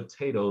meat and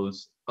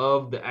potatoes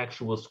of the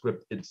actual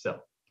script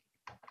itself.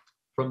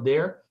 From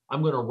there,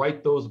 I'm going to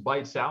write those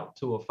bytes out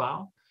to a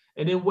file.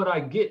 And then what I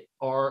get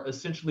are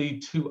essentially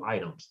two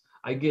items.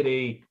 I get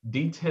a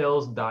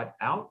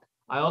details.out.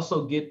 I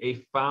also get a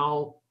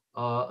file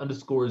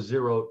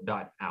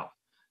 _0.out.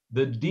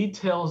 The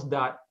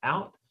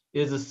details.out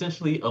is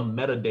essentially a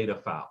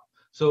metadata file.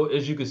 So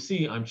as you can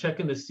see, I'm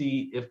checking to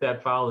see if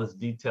that file is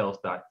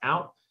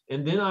details.out,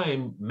 and then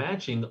I'm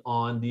matching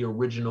on the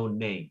original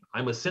name.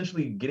 I'm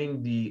essentially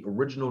getting the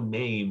original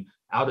name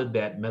out of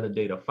that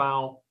metadata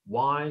file.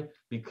 Why?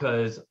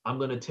 Because I'm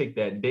going to take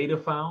that data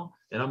file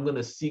and I'm going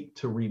to seek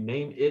to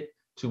rename it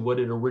to what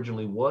it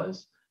originally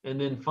was. And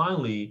then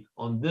finally,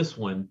 on this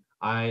one,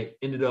 I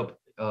ended up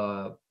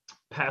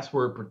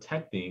password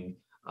protecting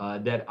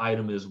that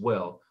item as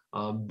well.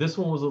 This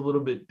one was a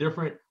little bit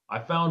different. I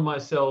found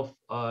myself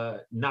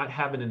not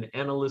having an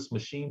analyst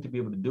machine to be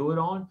able to do it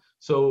on.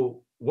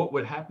 So what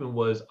would happen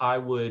was I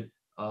would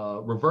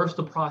reverse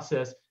the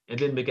process, and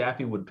then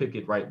McAfee would pick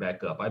it right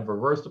back up. I'd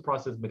reverse the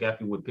process,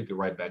 McAfee would pick it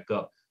right back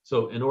up.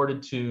 So in order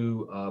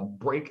to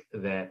break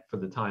that for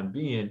the time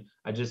being,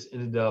 I just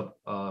ended up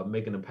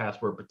making a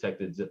password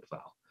protected zip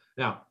file.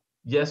 Now,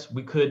 yes,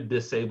 we could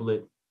disable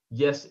it.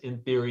 Yes, in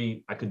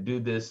theory, I could do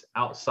this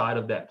outside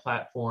of that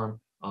platform.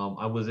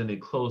 I was in a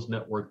closed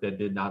network that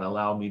did not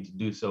allow me to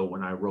do so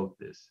when I wrote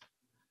this.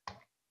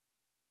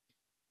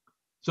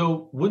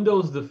 So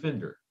Windows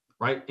Defender,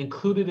 right?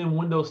 Included in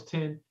Windows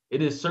 10,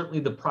 it is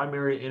certainly the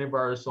primary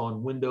antivirus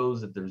on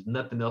Windows. If there's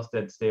nothing else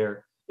that's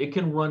there, it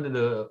can run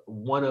in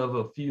one of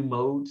a few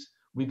modes.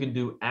 We can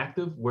do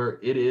active, where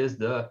it is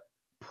the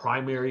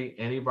primary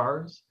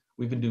antivirus.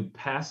 We can do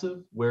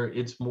passive, where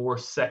it's more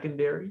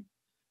secondary.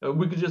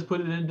 We could just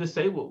put it in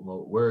disabled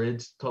mode, where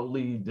it's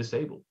totally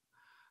disabled.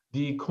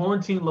 The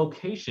quarantine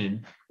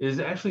location is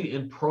actually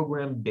in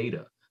program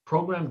data.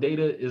 Program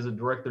data is a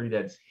directory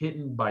that's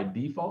hidden by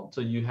default,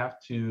 so you have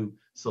to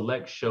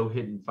select show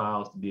hidden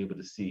files to be able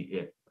to see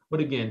it. But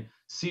again,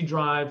 C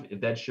drive,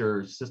 if that's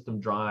your system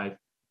drive,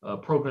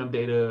 program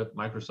data,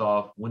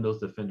 Microsoft, Windows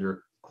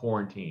Defender,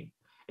 quarantine.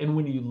 And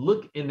when you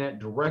look in that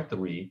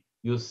directory,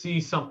 you'll see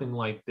something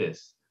like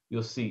this.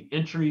 You'll see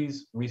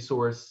entries,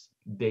 resource,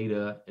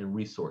 data, and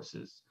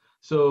resources.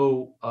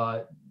 So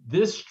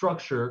this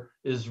structure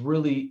is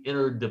really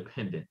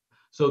interdependent.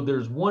 So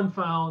there's one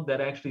file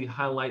that actually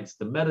highlights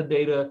the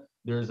metadata.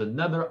 There's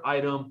another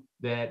item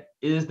that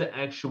is the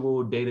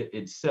actual data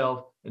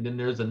itself. And then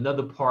there's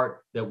another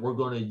part that we're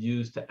going to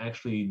use to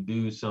actually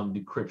do some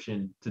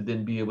decryption to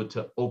then be able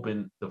to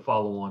open the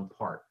follow-on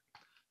part.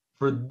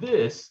 For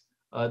this,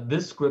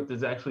 this script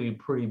is actually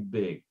pretty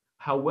big.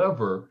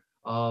 However,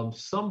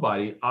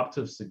 somebody,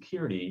 Optiv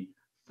Security,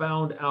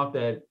 found out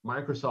that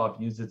Microsoft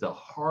uses a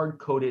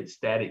hard-coded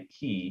static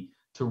key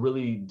to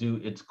really do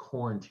its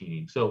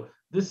quarantining. So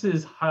this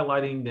is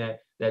highlighting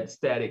that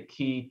static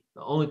key.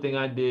 The only thing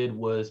I did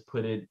was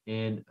put it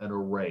in an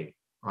array,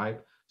 right?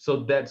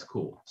 So that's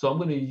cool. So I'm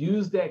going to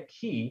use that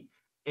key,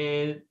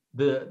 and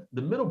the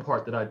middle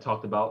part that I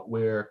talked about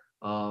where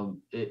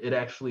it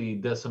actually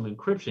does some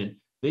encryption,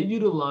 they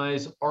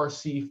utilize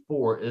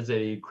RC4 as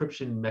a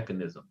encryption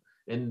mechanism.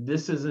 And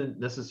this isn't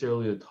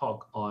necessarily a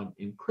talk on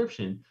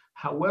encryption.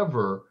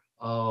 However,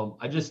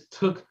 I just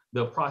took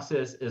the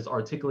process as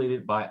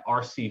articulated by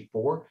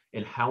RC4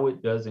 and how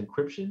it does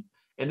encryption,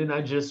 and then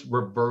I just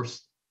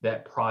reversed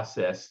that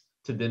process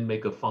to then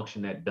make a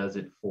function that does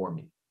it for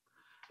me.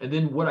 And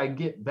then what I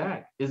get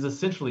back is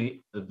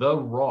essentially the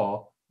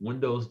raw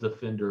Windows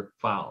Defender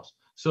files.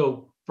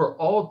 So for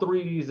all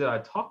three of these that I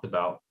talked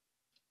about,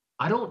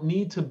 I don't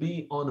need to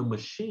be on a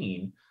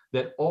machine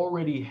that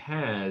already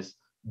has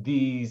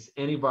these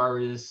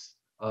antivirus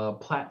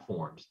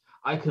platforms.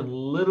 I can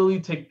literally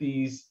take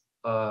these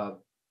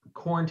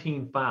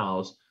quarantine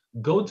files,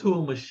 go to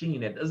a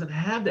machine that doesn't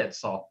have that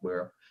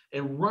software,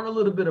 and run a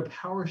little bit of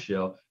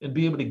PowerShell and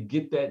be able to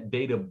get that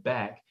data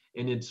back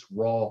in its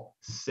raw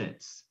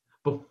sense.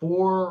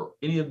 Before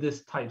any of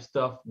this type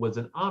stuff was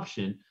an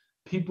option,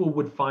 people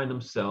would find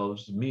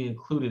themselves, me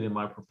included in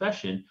my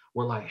profession,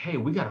 were like, hey,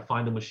 we got to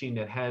find a machine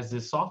that has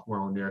this software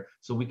on there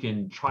so we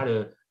can try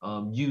to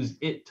use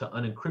it to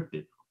unencrypt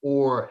it.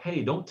 Or,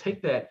 hey, don't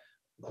take that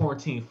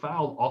quarantine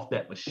file off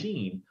that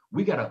machine.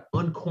 We got to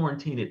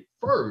unquarantine it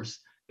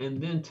first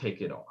and then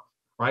take it off,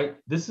 right?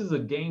 This is a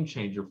game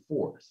changer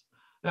for us.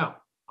 Now,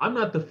 I'm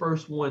not the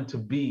first one to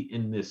be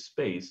in this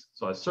space,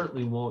 so I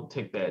certainly won't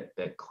take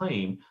that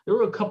claim. There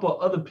were a couple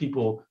of other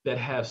people that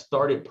have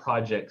started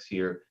projects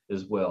here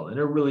as well, and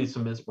they're really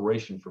some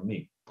inspiration for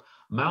me.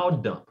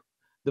 Maldump,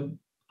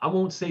 I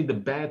won't say the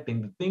bad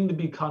thing. The thing to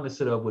be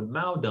cognizant of with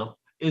Maldump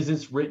is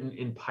it's written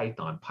in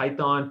Python.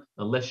 Python,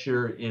 unless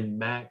you're in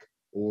Mac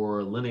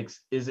or Linux,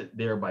 isn't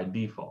there by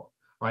default,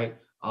 right?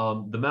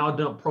 The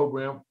Maldump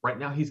program, right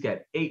now he's got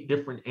 8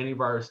 different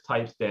antivirus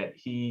types that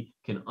he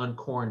can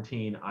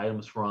unquarantine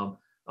items from.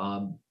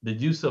 The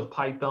use of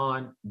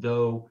Python,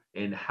 though,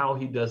 and how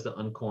he does the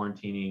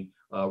unquarantining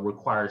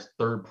requires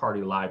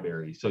third-party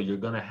libraries. So you're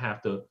going to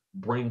have to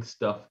bring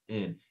stuff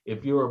in.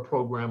 If you're a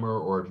programmer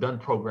or done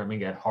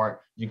programming at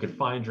heart, you could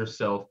find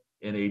yourself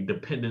in a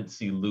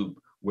dependency loop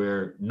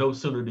where no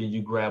sooner than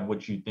you grab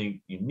what you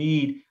think you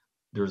need,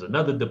 there's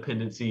another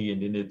dependency,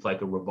 and then it's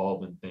like a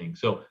revolving thing.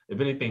 So if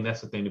anything,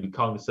 that's the thing to be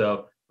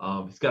cognizant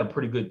of. It's got a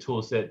pretty good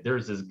tool set.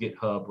 There's this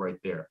GitHub right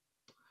there.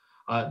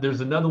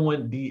 There's another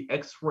one, the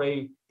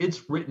X-Ray.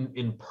 It's written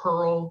in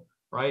Perl,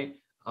 right?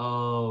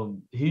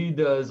 He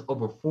does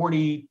over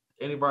 40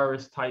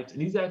 antivirus types,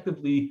 and he's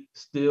actively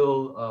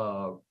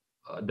still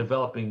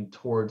developing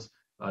towards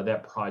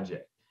that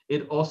project.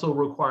 It also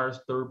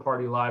requires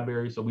third-party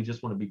libraries, so we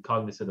just want to be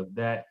cognizant of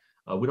that.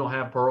 We don't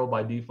have Perl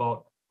by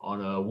default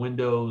on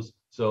Windows,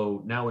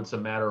 so now it's a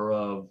matter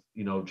of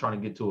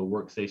trying to get to a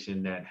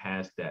workstation that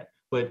has that.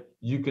 But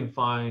you can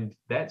find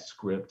that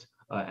script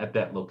at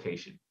that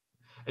location.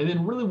 And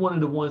then really one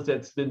of the ones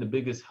that's been the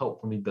biggest help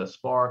for me thus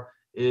far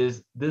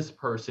is this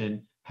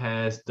person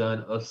has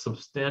done a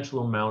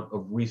substantial amount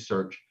of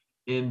research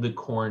in the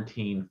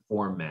quarantine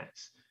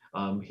formats.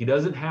 He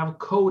doesn't have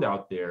code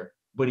out there,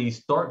 but he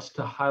starts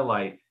to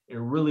highlight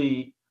and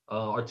really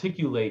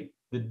articulate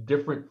the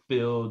different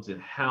fields and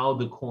how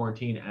the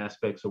quarantine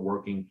aspects are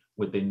working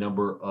with a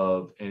number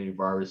of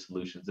antivirus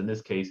solutions. In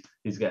this case,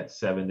 he's got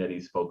 7 that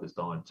he's focused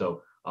on.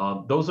 So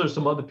those are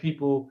some other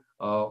people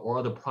or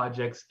other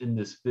projects in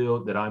this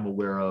field that I'm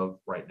aware of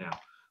right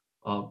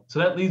now. So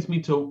that leads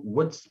me to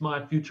what's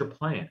my future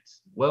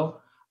plans?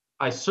 Well,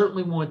 I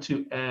certainly want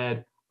to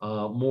add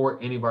more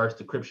antivirus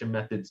decryption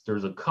methods.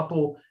 There's a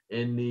couple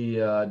in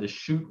the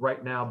chute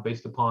right now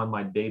based upon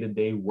my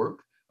day-to-day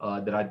work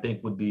that I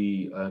think would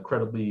be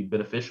incredibly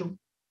beneficial.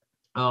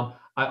 I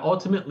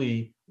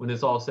ultimately, when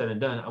it's all said and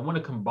done, I want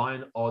to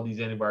combine all these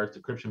antivirus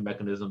decryption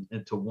mechanisms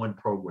into one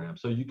program.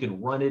 So you can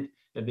run it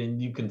and then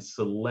you can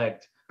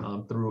select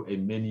through a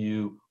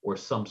menu or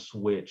some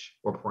switch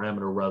or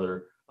parameter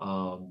rather,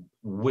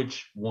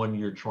 which one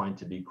you're trying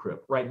to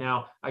decrypt. Right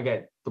now, I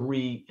got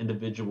 3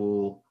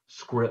 individual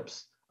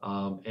scripts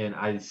and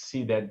I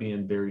see that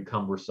being very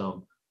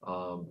cumbersome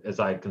as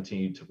I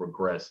continue to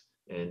progress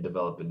and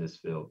develop in this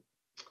field.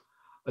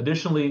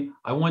 Additionally,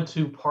 I want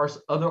to parse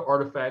other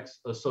artifacts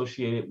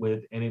associated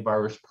with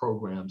antivirus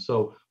programs.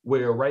 So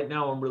where right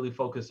now I'm really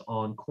focused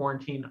on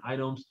quarantine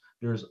items,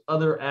 there's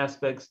other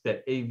aspects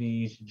that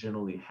AVs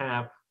generally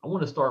have. I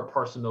want to start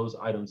parsing those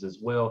items as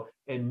well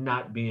and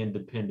not being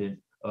dependent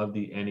of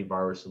the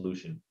antivirus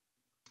solution.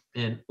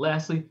 And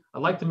lastly,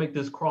 I'd like to make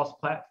this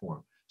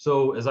cross-platform.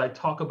 So as I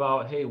talk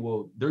about, hey,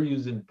 well, they're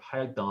using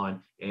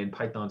Python and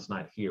Python's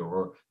not here,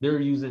 or they're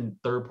using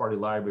third-party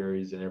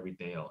libraries and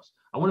everything else.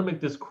 I want to make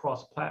this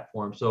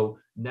cross-platform. So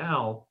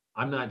now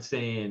I'm not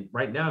saying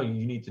right now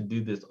you need to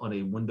do this on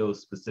a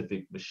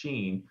Windows-specific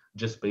machine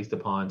just based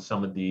upon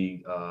some of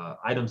the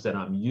items that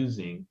I'm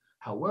using.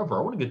 However,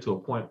 I want to get to a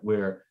point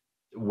where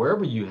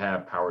wherever you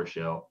have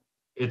PowerShell,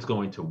 it's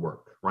going to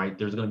work, right?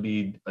 There's going to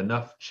be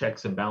enough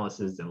checks and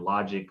balances and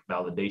logic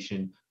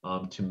validation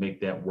to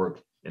make that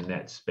work in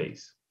that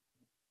space.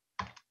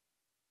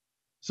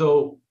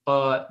 So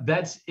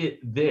that's it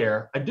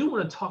there. I do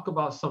want to talk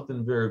about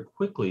something very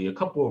quickly, a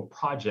couple of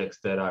projects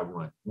that I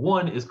run.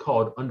 One is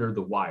called Under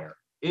the Wire.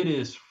 It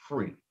is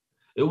free.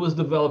 It was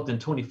developed in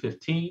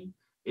 2015.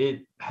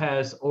 It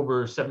has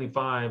over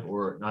 75,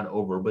 or not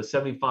over, but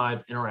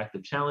 75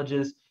 interactive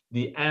challenges.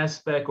 The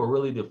aspect, or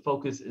really the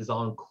focus, is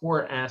on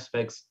core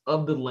aspects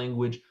of the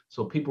language.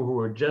 So people who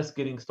are just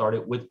getting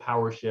started with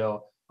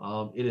PowerShell,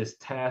 it is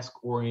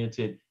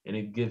task-oriented and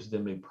it gives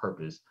them a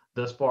purpose.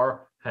 Thus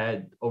far,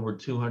 had over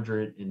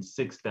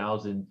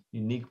 206,000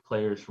 unique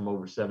players from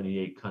over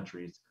 78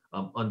 countries.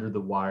 Under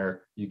the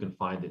Wire, you can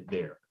find it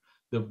there.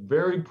 The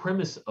very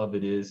premise of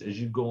it is, as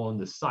you go on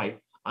the site,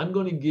 I'm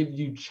going to give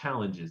you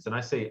challenges. And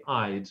I say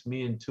it's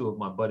me and 2 of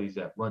my buddies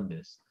that run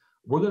this.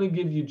 We're going to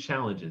give you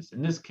challenges.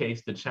 In this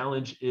case, the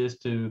challenge is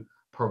to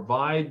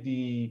provide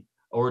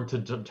to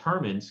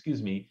determine,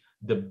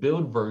 the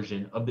build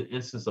version of the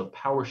instance of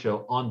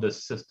PowerShell on the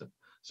system.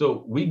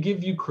 So we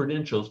give you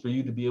credentials for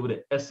you to be able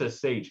to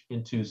SSH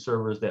into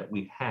servers that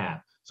we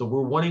have. So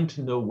we're wanting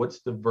to know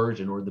what's the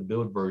version or the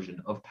build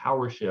version of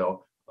PowerShell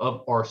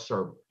of our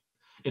server.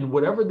 And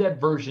whatever that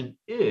version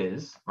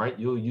is, right,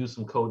 you'll use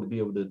some code to be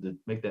able to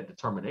make that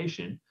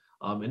determination.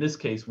 In this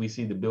case, we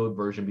see the build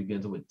version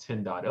begins with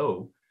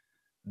 10.0.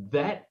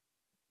 That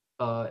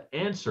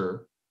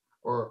answer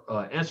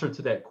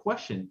to that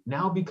question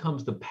now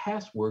becomes the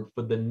password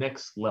for the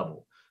next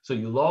level. So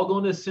you log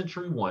on to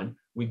Century 1,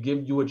 we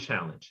give you a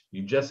challenge.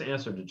 You just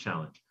answered the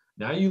challenge.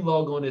 Now you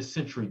log on to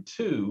Century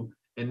 2,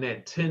 and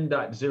that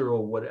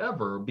 10.0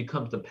 whatever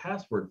becomes the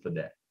password for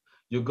that.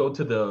 You'll go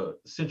to the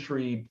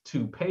Century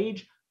 2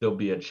 page, there'll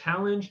be a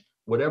challenge.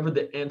 Whatever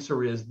the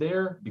answer is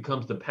there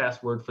becomes the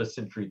password for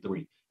Century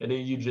 3. And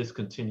then you just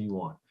continue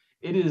on.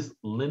 It is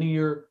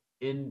linear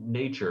in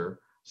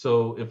nature.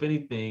 So if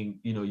anything,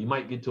 you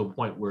might get to a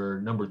point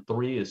where number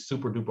 3 is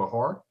super duper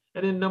hard,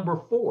 and then number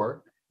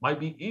 4 might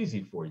be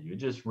easy for you. It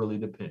just really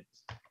depends.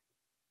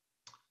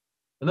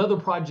 Another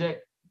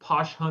project,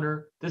 Posh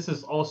Hunter. This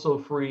is also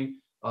free.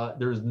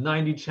 There's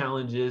 90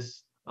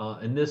 challenges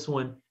in this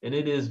one, and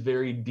it is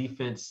very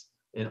defense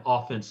and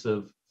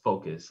offensive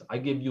focus. I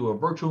give you a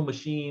virtual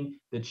machine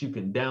that you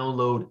can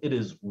download. It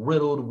is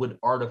riddled with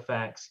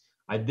artifacts.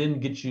 I then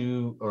get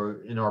you,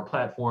 or in our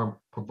platform,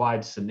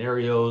 provide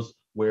scenarios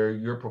where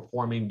you're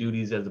performing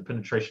duties as a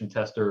penetration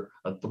tester,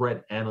 a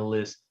threat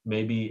analyst,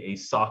 maybe a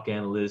SOC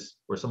analyst,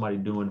 or somebody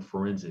doing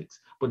forensics.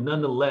 But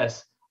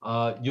nonetheless,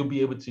 you'll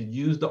be able to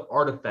use the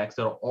artifacts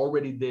that are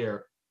already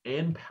there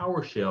in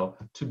PowerShell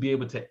to be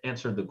able to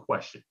answer the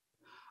question.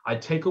 I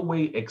take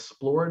away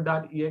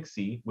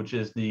explorer.exe, which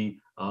is the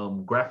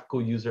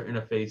graphical user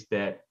interface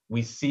that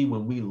we see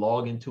when we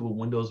log into a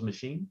Windows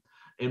machine.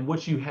 And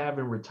what you have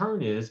in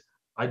return is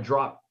I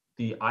drop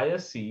the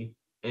ISC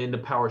and the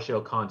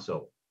PowerShell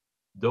console.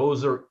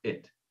 Those are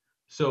it.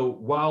 So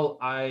while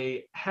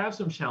I have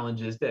some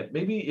challenges that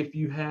maybe if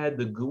you had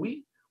the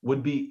GUI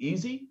would be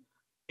easy,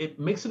 it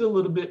makes it a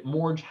little bit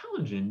more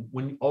challenging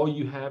when all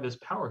you have is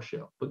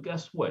PowerShell. But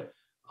guess what?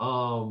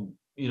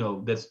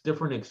 That's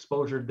different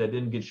exposure that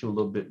then gets you a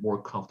little bit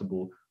more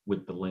comfortable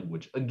with the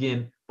language.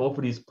 Again, both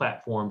of these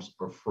platforms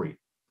are free.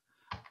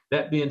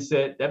 That being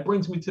said, that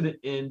brings me to the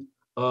end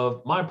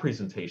of my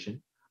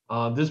presentation.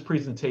 This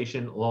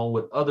presentation, along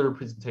with other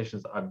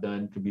presentations I've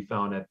done, can be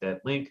found at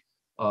that link.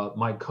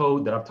 My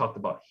code that I've talked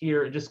about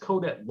here, and just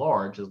code at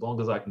large, as long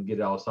as I can get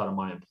it outside of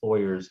my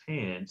employer's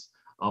hands,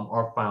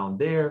 are found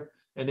there.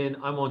 And then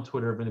I'm on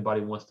Twitter if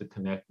anybody wants to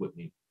connect with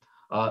me.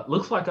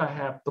 Looks like I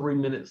have 3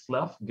 minutes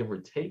left, give or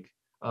take.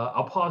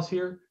 I'll pause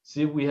here,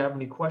 see if we have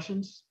any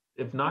questions.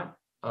 If not,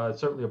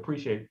 certainly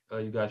appreciate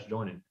you guys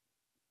joining.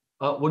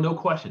 Well, no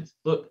questions.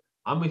 Look,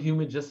 I'm a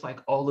human just like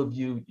all of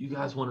you. You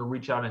guys want to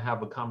reach out and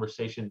have a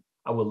conversation.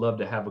 I would love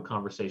to have a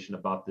conversation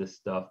about this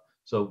stuff.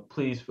 So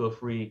please feel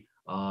free.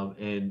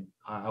 And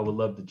I would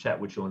love to chat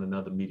with you on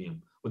another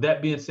medium. With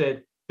that being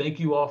said, thank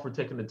you all for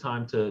taking the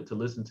time to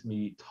listen to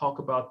me talk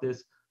about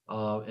this.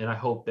 And I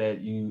hope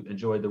that you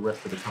enjoy the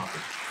rest of the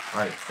conference. All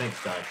right,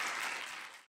 thanks, guys.